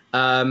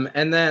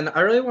 And then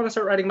I really want to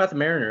start writing about the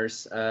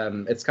Mariners.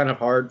 It's kind of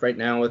hard right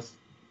now with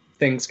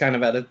things kind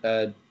of at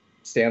a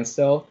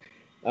standstill.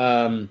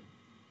 I'm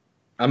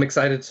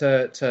excited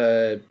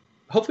to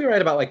hopefully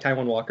write about like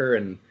Taijuan Walker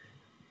and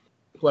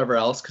whoever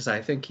else, because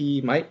I think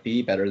he might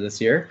be better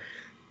this year.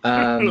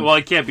 Well,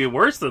 it can't be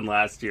worse than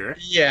last year.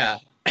 Yeah.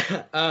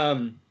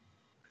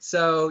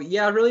 So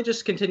yeah, really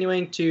just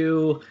continuing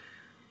to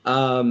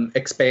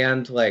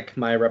expand like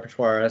my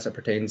repertoire as it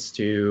pertains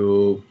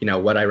to,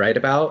 what I write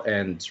about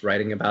and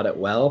writing about it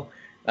well.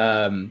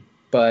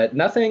 But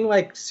nothing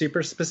like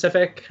super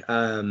specific.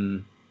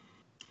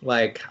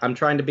 Like I'm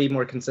trying to be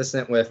more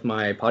consistent with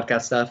my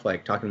podcast stuff,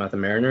 like talking about the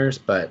Mariners,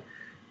 but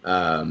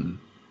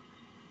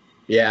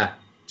yeah,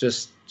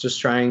 just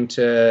trying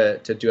to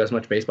do as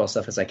much baseball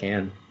stuff as I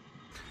can.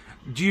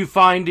 Do you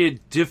find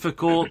it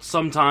difficult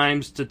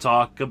sometimes to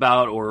talk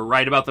about or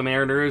write about the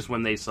Mariners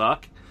when they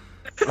suck?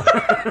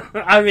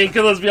 Because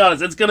let's be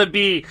honest, it's gonna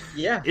be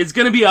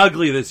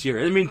ugly this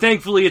year.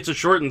 Thankfully it's a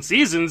shortened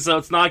season, so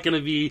it's not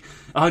gonna be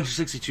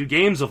 162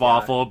 games of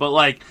awful. But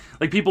like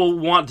people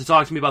want to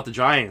talk to me about the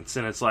Giants,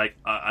 and it's like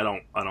I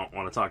don't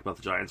want to talk about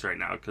the Giants right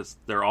now because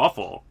they're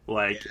awful.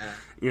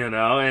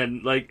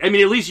 And like at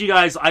least you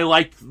guys, I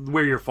like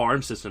where your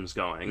farm system's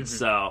going,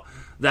 so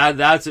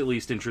that's at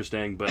least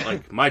interesting. But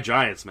like my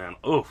Giants, man,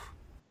 oof.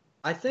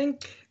 I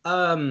think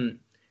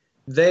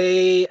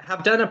they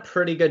have done a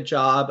pretty good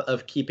job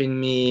of keeping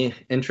me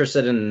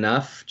interested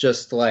enough,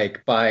 just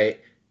like by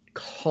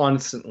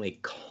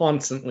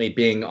constantly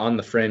being on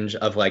the fringe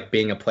of like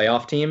being a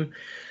playoff team.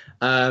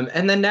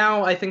 And then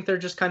now I think they're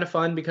just kind of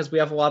fun because we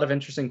have a lot of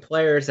interesting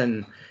players,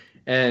 and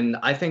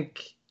I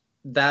think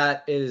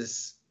that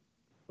is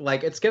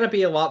like, it's going to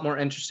be a lot more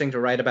interesting to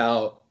write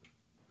about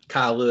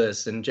Kyle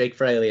Lewis and Jake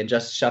Fraley and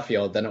Justice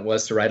Sheffield than it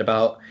was to write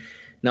about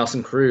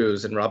Nelson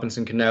Cruz and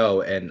Robinson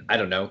Cano and, I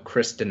don't know,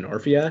 Chris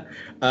Denorfia.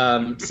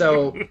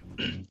 So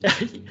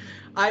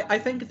I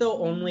think they'll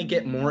only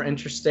get more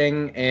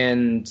interesting,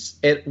 and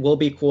it will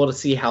be cool to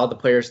see how the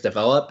players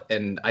develop.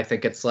 And I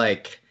think it's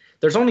like,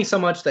 there's only so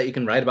much that you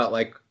can write about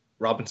like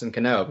Robinson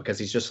Cano because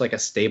he's just like a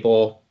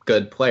stable,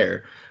 good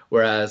player.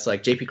 Whereas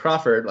like JP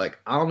Crawford, like,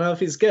 I don't know if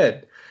he's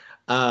good.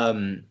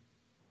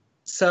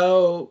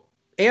 So,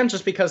 and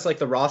just because like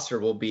the roster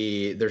will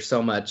be, there's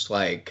so much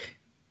like,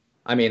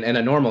 in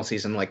a normal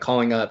season, like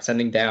calling up,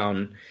 sending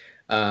down,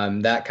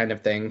 that kind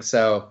of thing.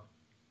 So,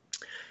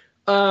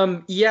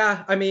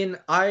 yeah,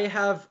 I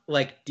have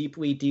like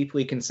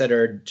deeply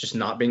considered just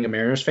not being a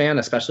Mariners fan,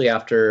 especially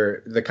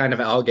after the kind of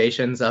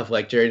allegations of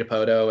like Jerry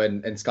Dipoto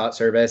and Scott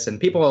Service and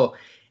people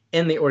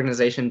in the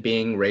organization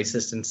being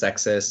racist and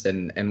sexist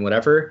and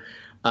whatever.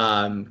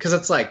 Cause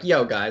it's like,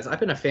 yo guys, I've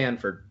been a fan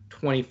for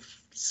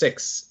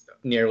 26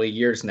 nearly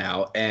years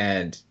now.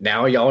 And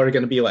now y'all are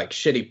going to be like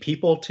shitty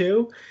people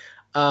too.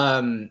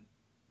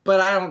 But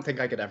I don't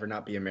think I could ever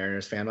not be a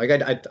Mariners fan. Like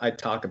I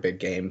talk a big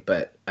game,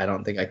 but I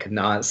don't think I could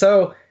not.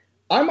 So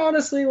I'm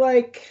honestly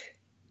like,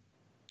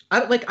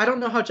 I don't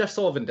know how Jeff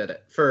Sullivan did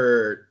it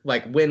for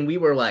like when we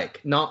were like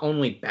not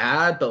only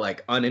bad but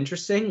like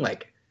uninteresting.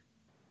 Like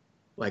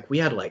like we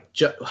had like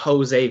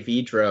Jose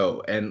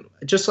Vidro and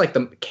just like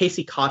the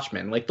Casey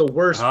Kochman, like the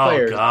worst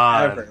players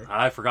ever.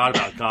 I forgot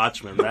about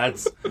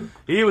Kochman.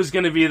 He was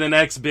going to be the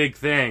next big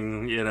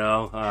thing, you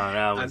know.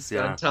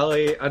 Until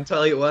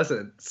he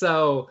wasn't.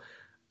 So,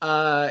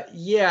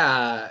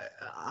 yeah,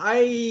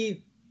 I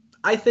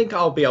think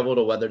I'll be able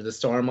to weather the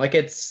storm. Like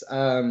it's,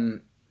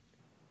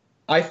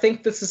 I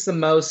think this is the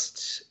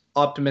most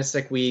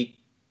optimistic we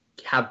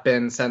have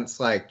been since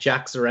like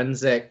Jack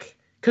Zarenzik.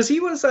 Because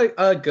he was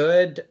a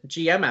good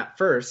GM at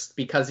first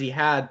because he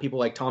had people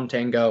like Tom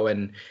Tango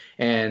and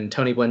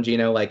Tony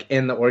Bongino like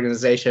in the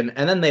organization.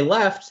 And then they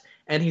left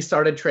and he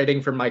started trading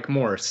for Mike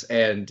Morse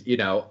and, you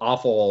know,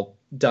 awful,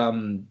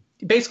 dumb,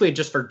 basically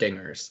just for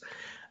dingers.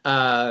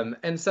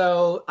 And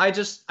so I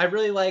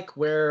really like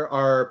where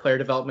our player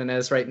development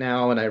is right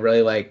now. And I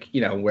really like,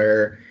 you know,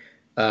 where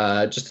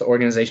just the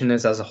organization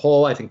is as a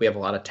whole. I think we have a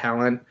lot of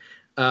talent.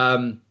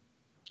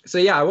 So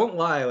yeah, I won't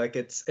lie. Like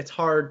it's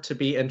hard to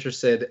be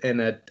interested in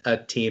a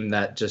team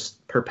that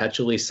just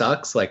perpetually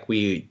sucks. Like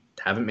we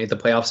haven't made the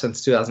playoffs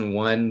since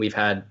 2001. We've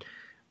had,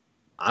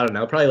 I don't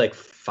know, probably like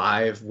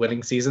 5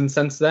 winning seasons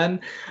since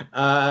then.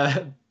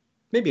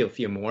 Maybe a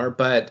few more,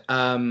 but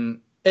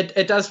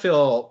it does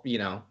feel, you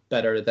know,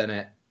 better than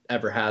it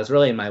ever has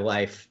really in my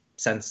life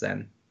since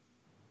then.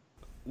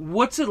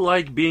 What's it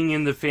like being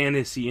in the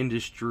fantasy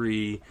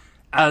industry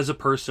as a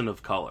person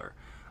of color?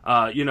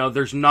 You know,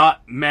 there's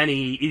not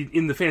many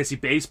in the fantasy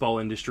baseball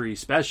industry,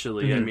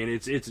 especially. Mm-hmm. I mean,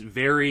 it's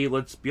very,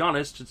 let's be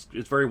honest,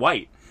 it's very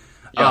white.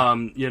 Yeah.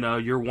 You know,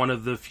 you're one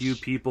of the few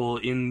people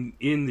in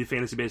the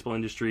fantasy baseball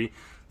industry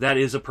that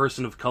is a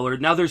person of color.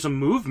 Now there's a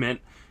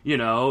movement, you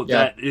know,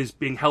 that is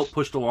being helped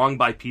pushed along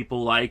by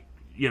people like,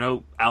 you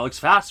know, Alex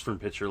Fast from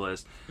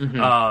Pitcherlist,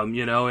 mm-hmm.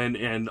 You know,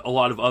 and a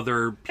lot of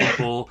other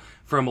people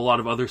from a lot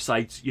of other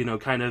sites, you know,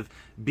 kind of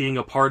being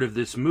a part of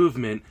this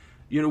movement.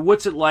 You know,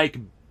 what's it like,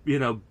 you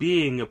know,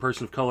 being a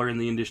person of color in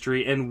the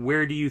industry, and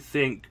where do you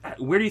think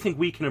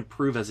we can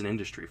improve as an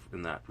industry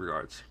in that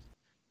regards?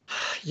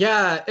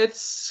 Yeah,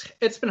 it's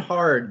been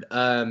hard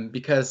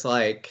because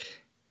like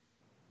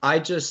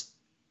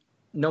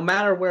no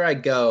matter where I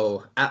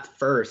go at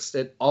first,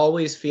 it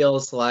always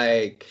feels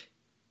like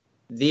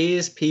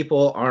these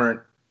people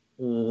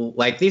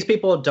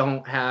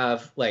don't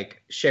have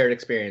like shared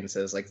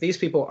experiences. Like these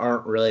people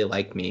aren't really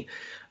like me.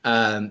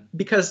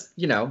 Because,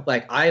 you know,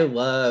 like I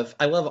love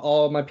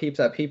all my peeps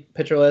at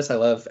Pitcherlist. I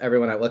love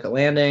everyone at Lookout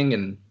Landing,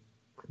 and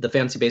the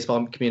fantasy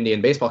baseball community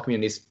and baseball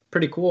community is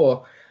pretty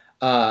cool.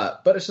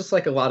 But it's just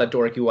like a lot of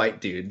dorky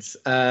white dudes.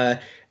 And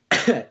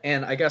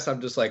I guess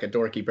I'm just like a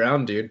dorky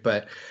brown dude,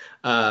 but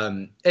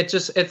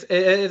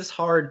it's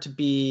hard to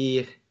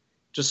be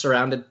just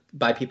surrounded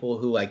by people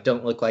who like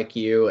don't look like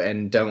you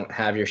and don't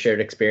have your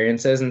shared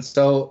experiences. And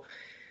so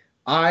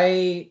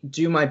I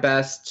do my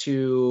best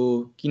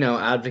to, you know,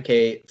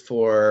 advocate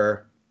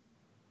for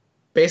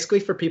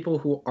people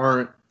who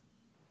aren't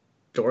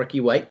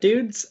dorky white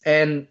dudes.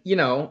 And, you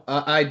know,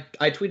 I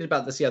tweeted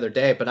about this the other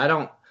day, but I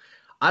don't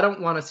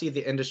want to see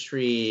the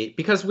industry,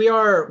 because we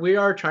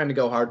are trying to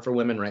go hard for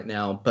women right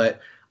now,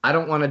 but I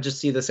don't want to just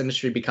see this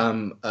industry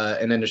become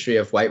an industry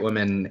of white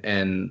women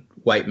and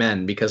white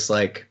men, because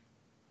like,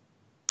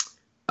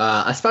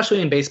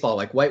 especially in baseball,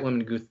 like white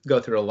women go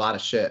through a lot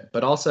of shit,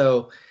 but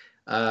also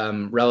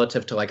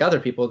relative to like other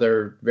people,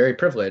 they're very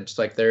privileged.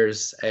 Like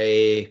there's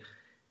a,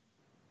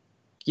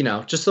 you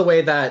know, just the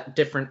way that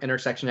different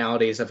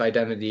intersectionalities of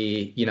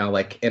identity, you know,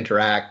 like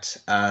interact,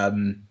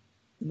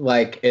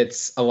 like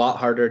it's a lot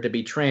harder to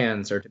be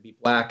trans or to be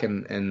black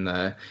in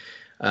the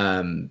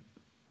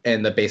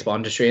baseball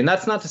industry. And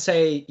that's not to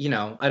say, you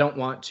know, I don't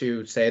want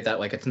to say that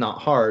like it's not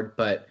hard,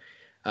 but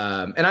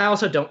and I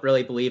also don't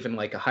really believe in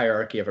like a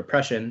hierarchy of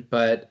oppression,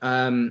 but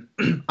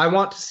I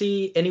want to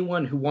see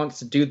anyone who wants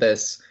to do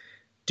this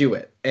do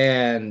it.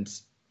 And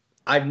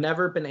I've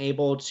never been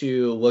able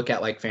to look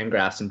at like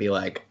Fangraphs and be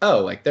like, oh,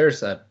 like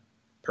there's a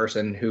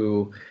person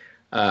who,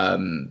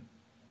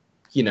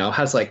 you know,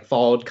 has like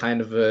followed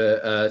kind of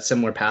a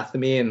similar path to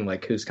me and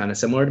like who's kind of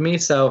similar to me.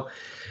 So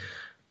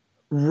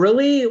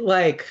really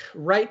like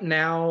right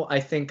now, I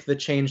think the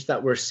change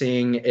that we're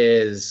seeing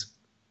is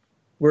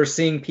we're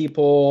seeing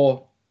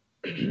people.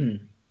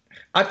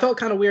 I felt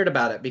kind of weird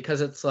about it because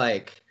it's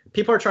like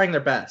people are trying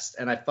their best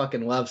and I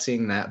fucking love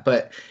seeing that.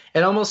 But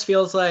it almost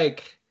feels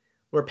like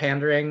we're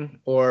pandering,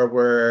 or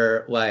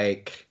we're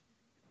like,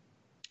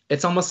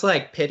 it's almost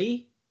like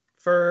pity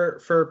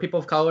for people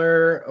of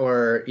color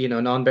or, you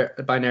know,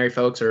 non-binary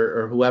folks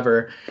or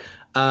whoever.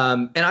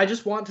 And I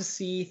just want to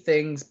see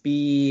things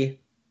be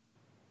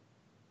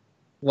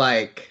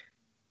like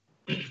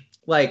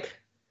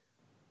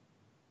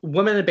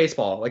women in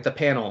baseball, like the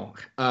panel.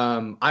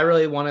 I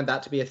really wanted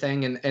that to be a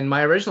thing. And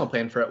my original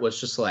plan for it was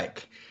just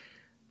like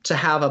to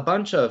have a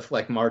bunch of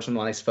like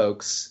marginalized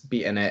folks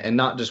be in it and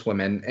not just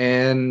women.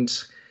 And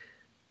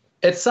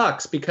it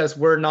sucks because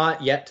we're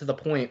not yet to the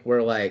point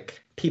where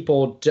like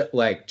people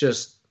like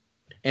just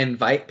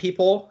invite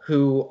people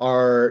who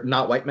are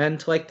not white men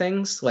to like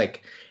things.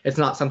 Like it's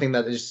not something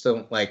that they just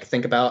don't like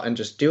think about and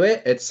just do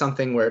it. It's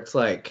something where it's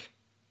like,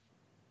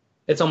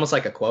 it's almost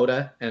like a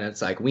quota, and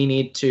it's like we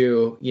need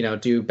to,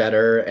 do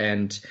better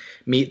and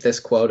meet this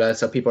quota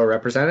so people are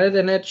represented,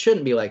 and it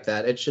shouldn't be like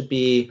that. It should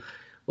be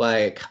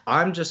like,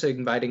 I'm just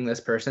inviting this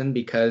person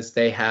because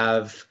they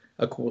have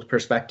a cool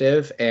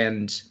perspective.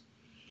 And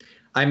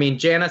I mean,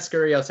 Jana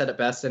Scurio said it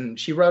best, and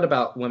she wrote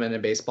about women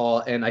in baseball,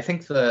 and I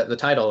think the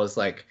title is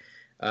like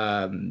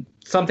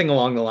something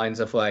along the lines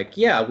of like,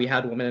 yeah, we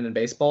had women in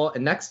baseball,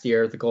 and next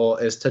year the goal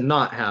is to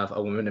not have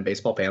a women in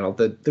baseball panel.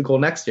 The goal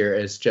next year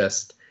is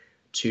just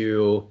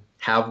to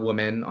have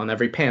women on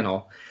every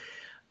panel.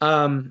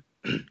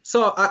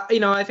 So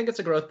I think it's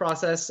a growth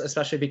process,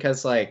 especially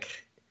because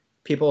like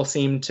people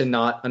seem to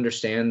not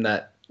understand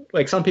that.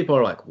 Like some people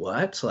are like,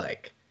 what?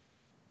 Like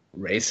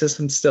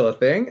racism's still a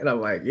thing? And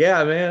I'm like,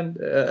 yeah, man,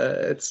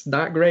 it's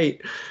not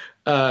great.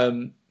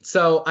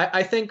 So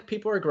I think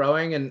people are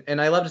growing,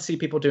 and I love to see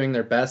people doing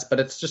their best,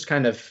 but it's just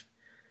kind of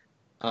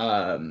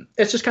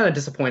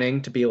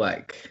disappointing to be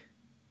like,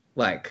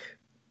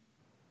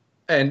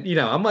 and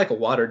I'm like a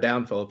watered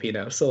down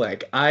Filipino, so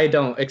like I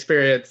don't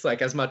experience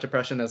like as much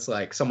oppression as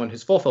like someone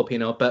who's full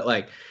Filipino, but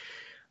like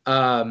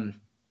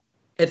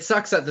it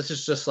sucks that this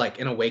is just like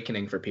an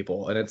awakening for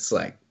people, and it's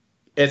like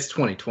it's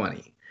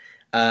 2020.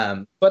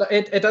 But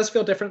it does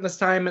feel different this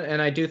time,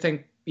 and I do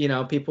think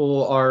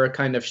people are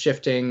kind of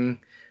shifting.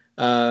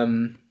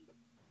 They're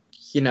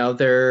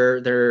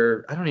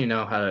I don't even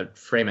know how to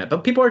frame it,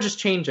 but people are just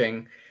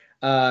changing.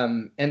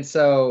 And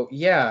so,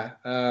 yeah,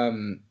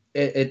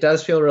 it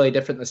does feel really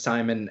different this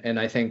time. And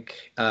I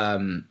think,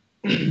 I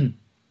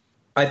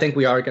think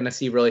we are going to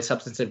see really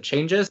substantive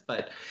changes,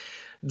 but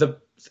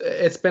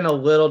it's been a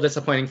little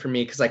disappointing for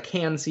me because I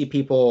can see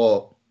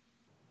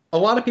a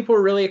lot of people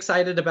are really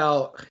excited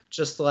about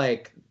just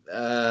like,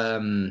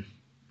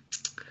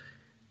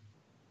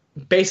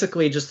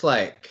 basically just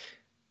like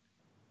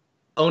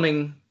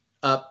owning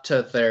up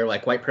to their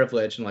like white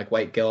privilege and like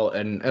white guilt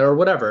or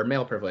whatever,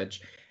 male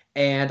privilege.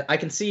 And I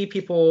can see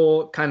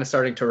people kind of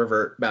starting to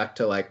revert back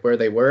to like where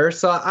they were.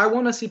 So I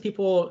want to see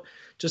people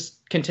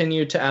just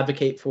continue to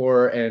advocate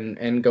for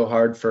and go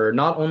hard for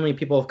not only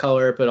people of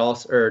color, but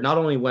also, or not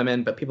only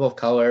women, but people of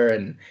color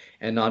and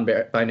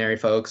non-binary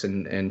folks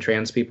and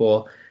trans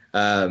people.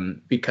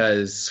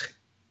 Because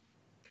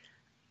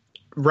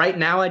right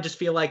now I just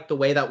feel like the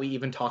way that we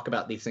even talk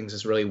about these things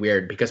is really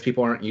weird because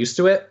people aren't used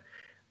to it.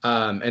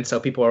 And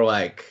so people are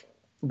like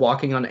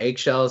walking on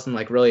eggshells and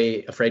like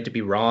really afraid to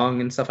be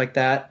wrong and stuff like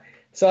that.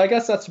 So I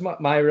guess that's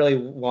my really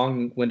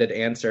long-winded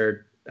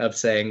answer of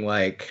saying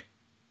like,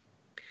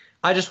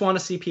 I just want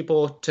to see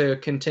people to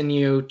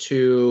continue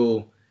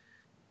to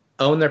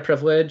own their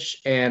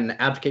privilege and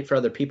advocate for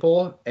other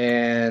people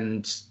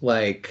and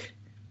like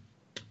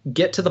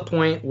get to the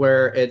point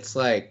where it's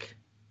like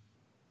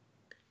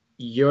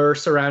you're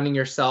surrounding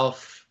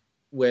yourself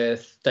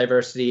with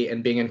diversity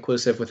and being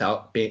inclusive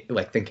without being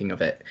like thinking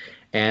of it.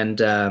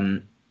 And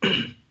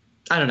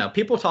I don't know,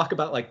 people talk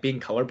about like being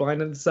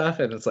colorblind and stuff,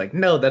 and it's like,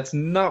 no, that's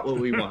not what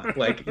we want.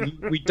 Like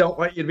we don't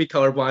want you to be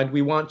colorblind.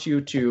 We want you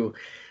to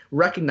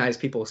recognize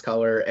people's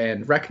color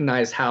and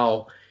recognize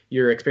how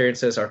your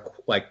experiences are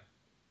like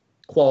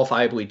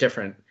qualifiably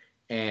different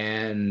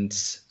and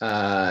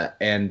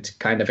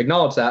kind of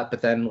acknowledge that,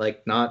 but then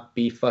like not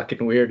be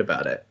fucking weird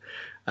about it.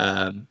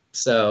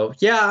 So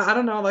yeah, I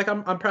don't know. Like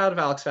I'm proud of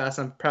Alex Fast.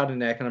 I'm proud of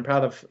Nick, and I'm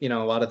proud of a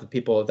lot of the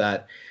people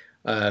that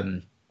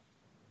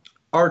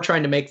are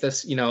trying to make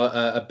this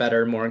a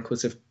better, more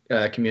inclusive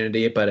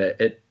community. But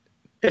it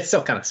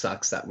still kind of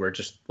sucks that we're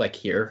just like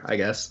here, I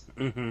guess.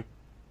 Mm-hmm.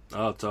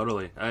 Oh,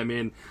 totally. I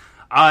mean,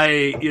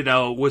 I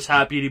was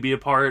happy to be a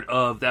part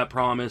of that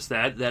promise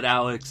that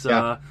Alex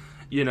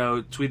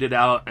tweeted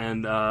out,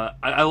 and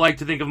I like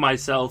to think of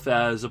myself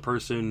as a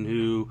person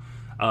who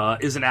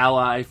is an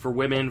ally for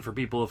women, for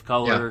people of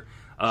color,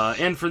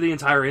 and for the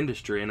entire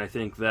industry. And I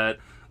think that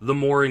the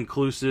more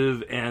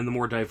inclusive and the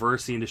more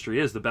diverse the industry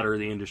is, the better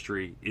the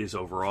industry is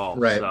overall.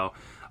 Right.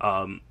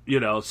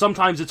 So,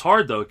 sometimes it's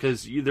hard, though,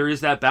 because there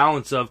is that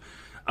balance of,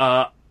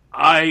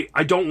 I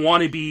don't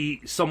want to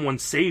be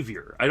someone's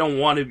savior. I don't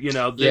want to,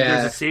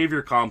 there's a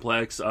savior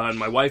complex, and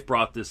my wife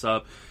brought this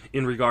up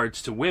in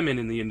regards to women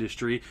in the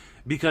industry,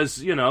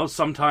 because,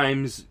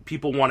 sometimes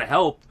people want to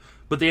help,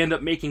 but they end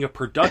up making a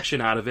production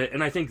out of it,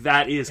 and I think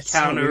that is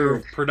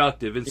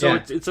counterproductive. And so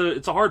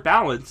it's a hard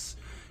balance,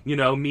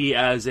 me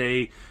as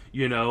a,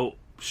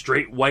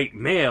 straight white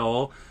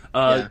male,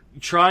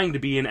 trying to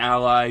be an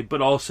ally,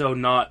 but also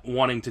not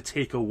wanting to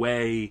take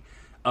away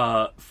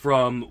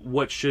from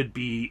what should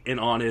be an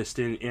honest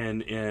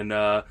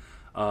and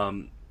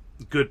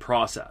good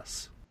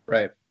process.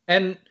 Right.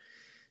 And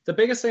the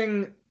biggest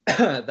thing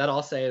that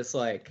I'll say is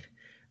like,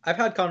 I've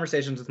had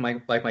conversations with my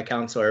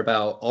counselor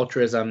about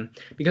altruism,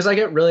 because I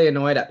get really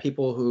annoyed at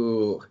people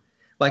who,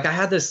 like, I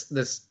had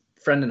this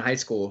friend in high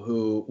school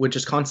who would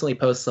just constantly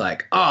post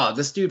like, oh,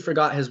 this dude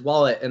forgot his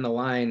wallet in the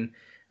line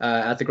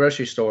at the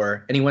grocery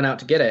store, and he went out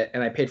to get it,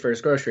 and I paid for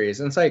his groceries.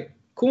 And it's like,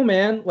 cool,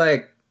 man.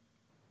 Like,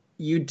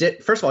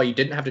 first of all, you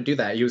didn't have to do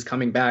that. He was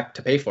coming back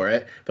to pay for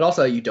it, but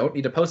also you don't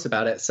need to post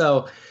about it.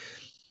 So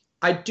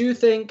I do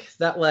think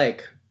that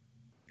like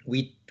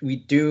we we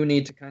do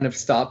need to kind of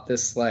stop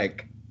this,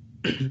 like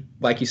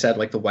you said,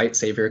 like the white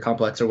savior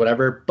complex or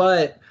whatever.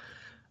 But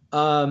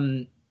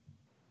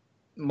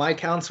my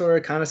counselor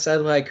kind of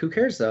said, like, who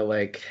cares though?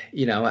 Like,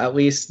 at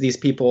least these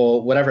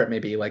people, whatever it may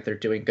be, like they're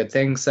doing good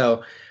things.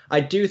 So I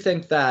do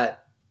think that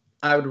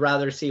I would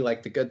rather see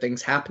like the good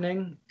things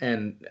happening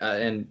and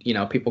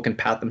people can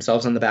pat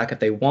themselves on the back if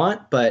they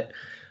want. But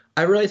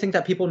I really think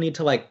that people need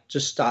to like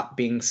just stop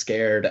being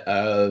scared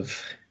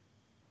of.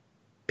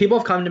 People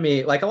have come to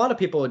me, like a lot of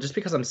people, just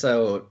because I'm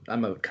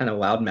a kind of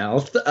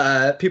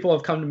loudmouth. People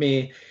have come to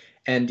me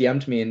and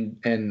DM'd me,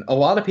 and a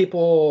lot of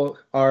people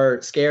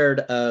are scared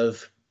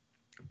of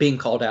being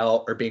called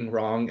out or being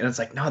wrong. And it's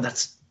like, no,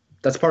 that's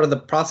part of the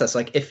process.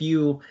 Like if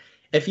you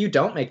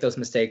don't make those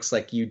mistakes,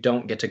 like you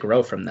don't get to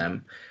grow from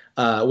them.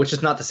 Which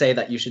is not to say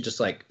that you should just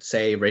like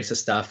say racist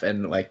stuff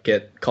and like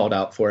get called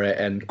out for it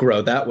and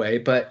grow that way.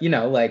 But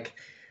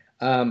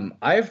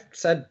I've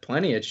said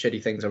plenty of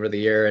shitty things over the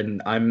year,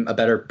 and I'm a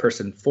better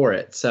person for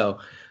it. So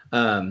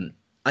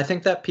I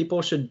think that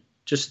people should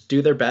just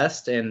do their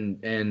best,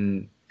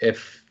 and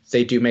if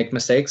they do make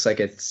mistakes, like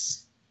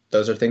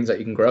those are things that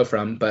you can grow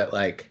from. But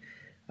like,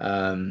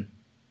 I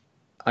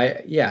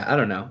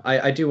don't know.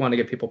 I do want to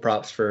give people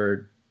props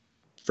for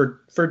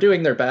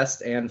doing their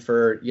best and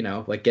for,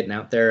 like getting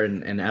out there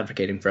and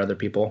advocating for other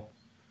people.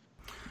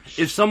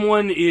 If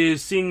someone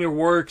is seeing your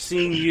work,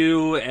 seeing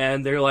you,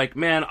 and they're like,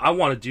 man, I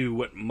want to do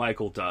what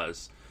Michael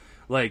does,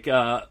 like,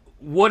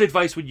 what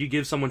advice would you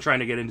give someone trying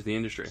to get into the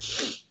industry?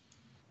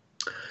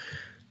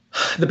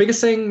 The biggest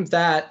thing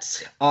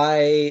that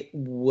I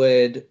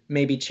would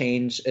maybe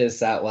change is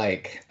that,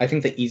 like, I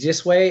think the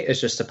easiest way is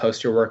just to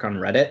post your work on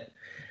Reddit.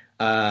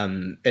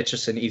 It's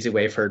just an easy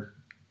way for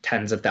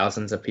tens of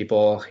thousands of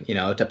people,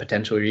 to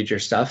potentially read your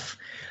stuff.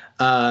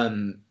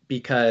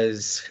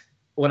 Because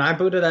when I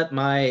booted up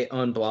my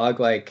own blog,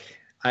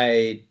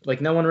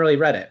 no one really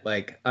read it.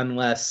 Like,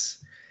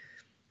 unless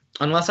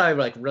I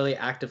like really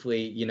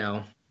actively,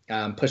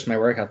 pushed my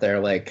work out there,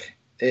 like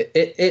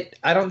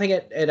I don't think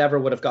it ever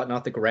would have gotten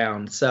off the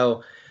ground.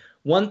 So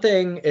one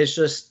thing is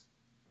just,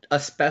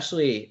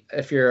 especially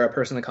if you're a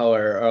person of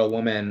color or a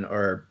woman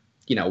or,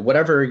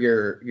 whatever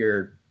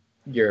your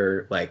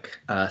like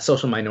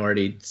social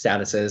minority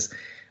status is,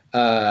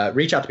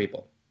 reach out to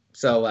people.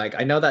 So like,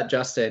 I know that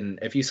Justin,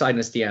 if you slide in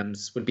his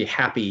DMs, would be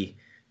happy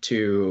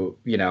to,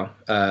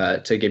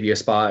 to give you a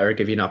spot or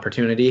give you an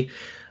opportunity.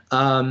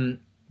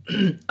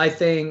 I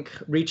think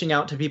reaching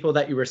out to people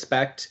that you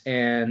respect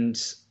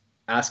and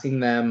asking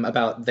them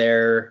about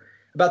their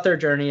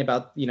journey,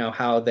 about,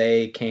 how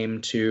they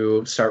came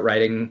to start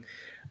writing,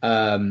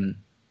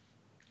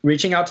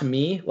 reaching out to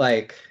me,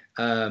 like,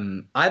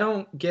 I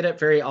don't get it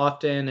very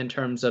often in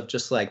terms of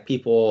just like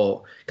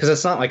people, because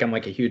it's not like I'm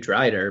like a huge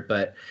writer,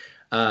 but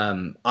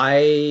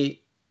I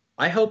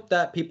hope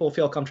that people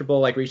feel comfortable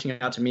like reaching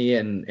out to me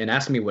and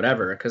asking me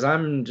whatever, because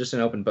I'm just an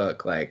open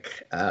book.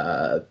 Like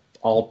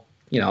I'll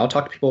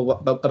talk to people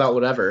about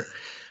whatever.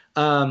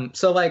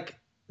 So like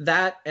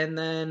that, and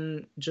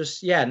then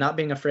just not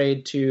being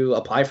afraid to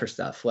apply for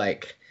stuff.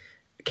 Like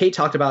Kate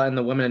talked about in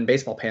the Women in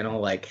Baseball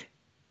panel, like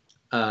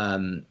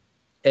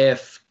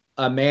if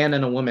a man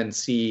and a woman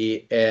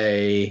see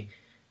a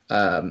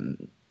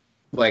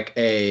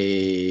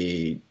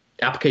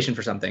application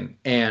for something,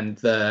 and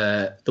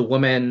the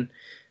woman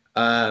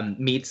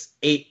meets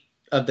 8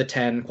 of the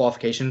 10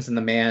 qualifications and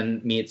the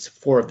man meets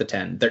 4 of the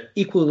 10, they're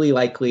equally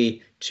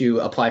likely to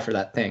apply for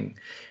that thing.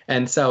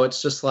 And so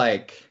it's just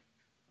like,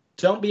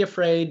 don't be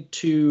afraid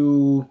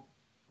to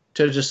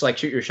just like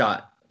shoot your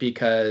shot,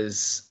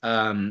 because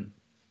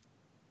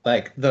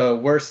like the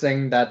worst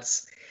thing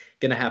that's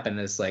gonna happen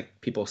is like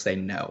people say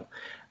no.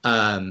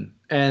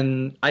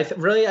 And I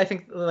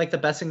think like the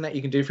best thing that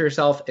you can do for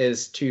yourself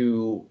is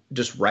to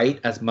just write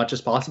as much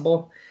as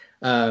possible.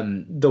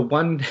 The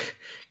one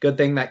good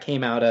thing that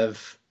came out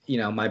of,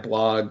 my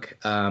blog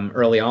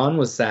early on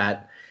was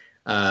that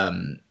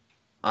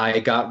I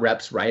got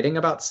reps writing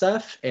about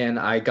stuff, and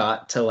I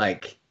got to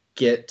like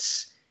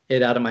get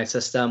it out of my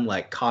system,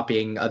 like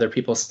copying other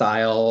people's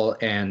style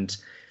and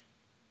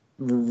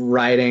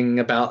writing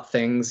about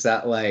things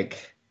that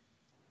like,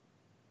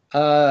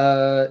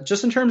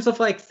 just in terms of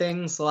like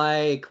things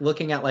like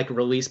looking at like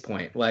release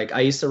point. Like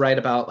I used to write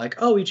about like,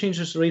 oh, we changed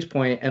this release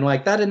point, and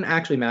like that didn't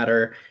actually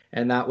matter,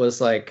 and that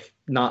was like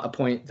not a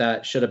point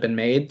that should have been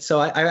made.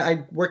 So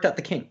I worked out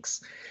the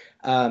kinks.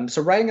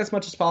 So writing as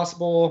much as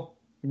possible,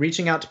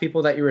 reaching out to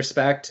people that you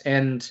respect,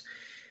 and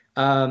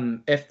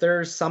if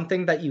there's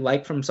something that you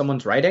like from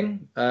someone's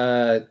writing,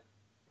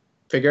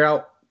 figure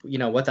out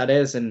what that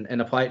is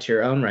and apply it to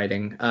your own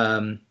writing.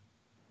 So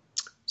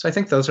I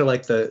think those are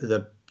like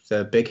the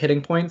big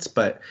hitting points.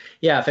 But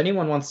yeah, if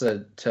anyone wants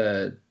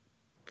to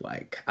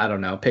like, I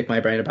don't know, pick my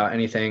brain about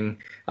anything,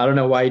 I don't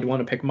know why you'd want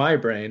to pick my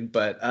brain,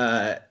 but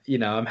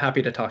I'm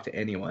happy to talk to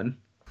anyone.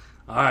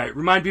 All right,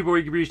 remind people where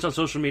you can reach on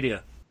social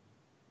media.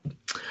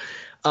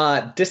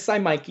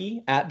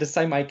 Mikey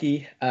at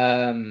Mikey.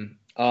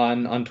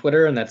 on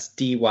Twitter, and that's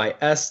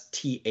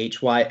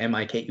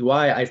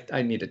DYSTHYMIKUI.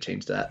 I need to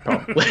change that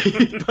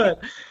probably,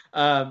 but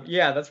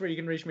yeah, that's where you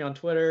can reach me on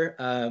Twitter.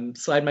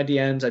 Slide my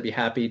DMs. I'd be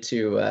happy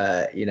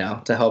to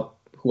to help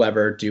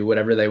whoever do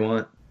whatever they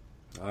want.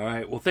 All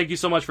right. Well, thank you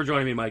so much for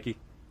joining me, Mikey.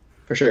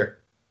 For sure.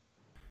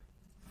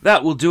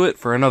 That will do it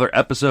for another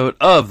episode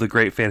of the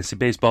Great Fantasy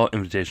Baseball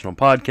Invitational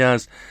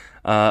Podcast.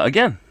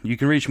 Again, you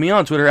can reach me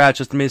on Twitter at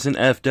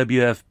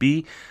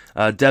JustinMasonFWFB.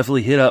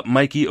 Definitely hit up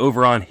Mikey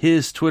over on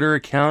his Twitter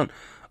account,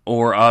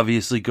 or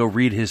obviously go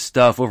read his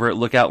stuff over at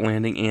Lookout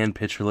Landing and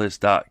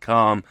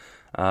Pitcherlist.com.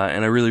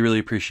 And I really, really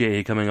appreciate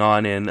you coming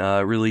on and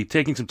really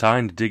taking some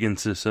time to dig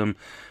into some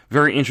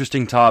very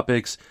interesting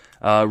topics.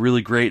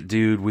 Really great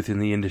dude within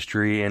the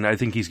industry, and I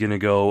think he's going to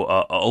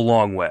go a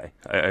long way.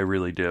 I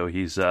really do.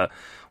 He's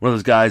one of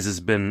those guys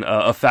that's been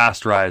a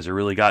fast riser,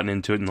 really gotten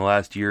into it in the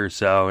last year or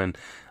so, and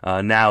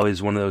now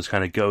is one of those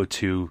kind of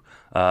go-to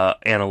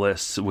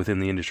analysts within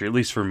the industry, at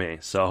least for me.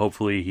 So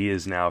hopefully he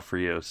is now for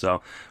you.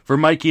 So for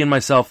Mikey and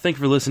myself, thank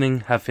you for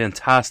listening. Have a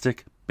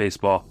fantastic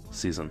baseball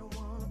season.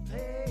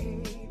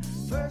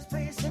 First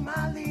place in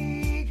my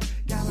league,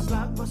 got a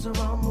blockbuster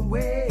on the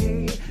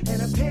way,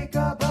 and a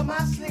pickup up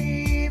my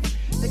sleeve.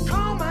 They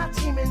call my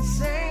team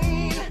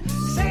insane,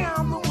 say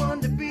I'm the one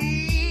to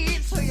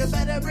beat. So you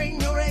better bring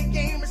your A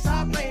game and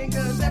start playing,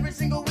 cause every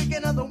single week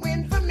another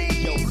win for me.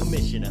 Yo,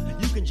 Commissioner,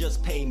 you can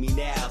just pay me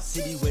now.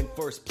 City win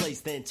first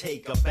place, then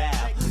take a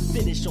bow.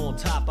 Finish on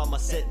top, I'ma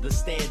set the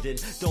standard.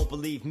 Don't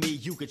believe me,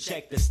 you can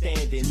check the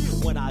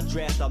standings. When I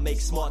draft, I make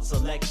smart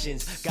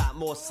selections. Got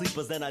more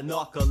sleepers than a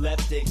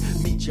narcoleptic.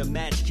 Meet your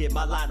match, kid,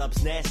 my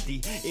lineup's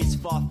nasty. It's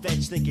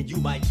far-fetched thinking you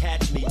might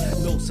catch me.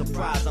 No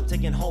surprise, I'm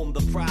taking home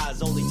the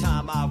prize. Only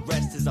time I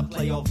rest is a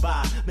playoff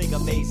bye. Make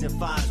amazing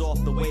finds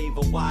off the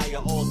waiver wire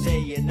all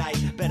day and night.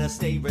 Better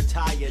stay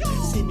retired.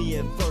 See me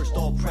in first,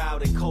 all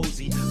proud and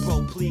cozy.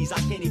 Bro, please, I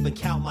can't even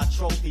count my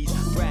trophies.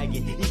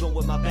 Bragging, even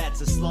when my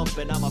bats are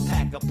slumping, I'm a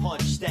pack a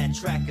punch, stat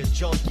tracker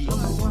junkie. I'm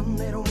the one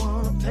they don't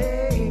wanna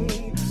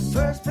play.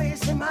 First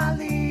place in my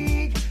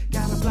league,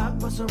 got a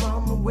blockbuster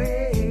on the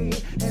way,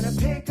 and a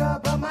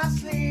pickup up my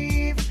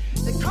sleeve.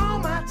 They call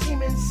my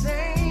team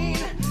insane,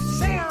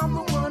 say I'm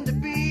the one to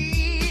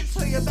beat.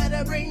 So you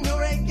better bring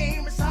your A game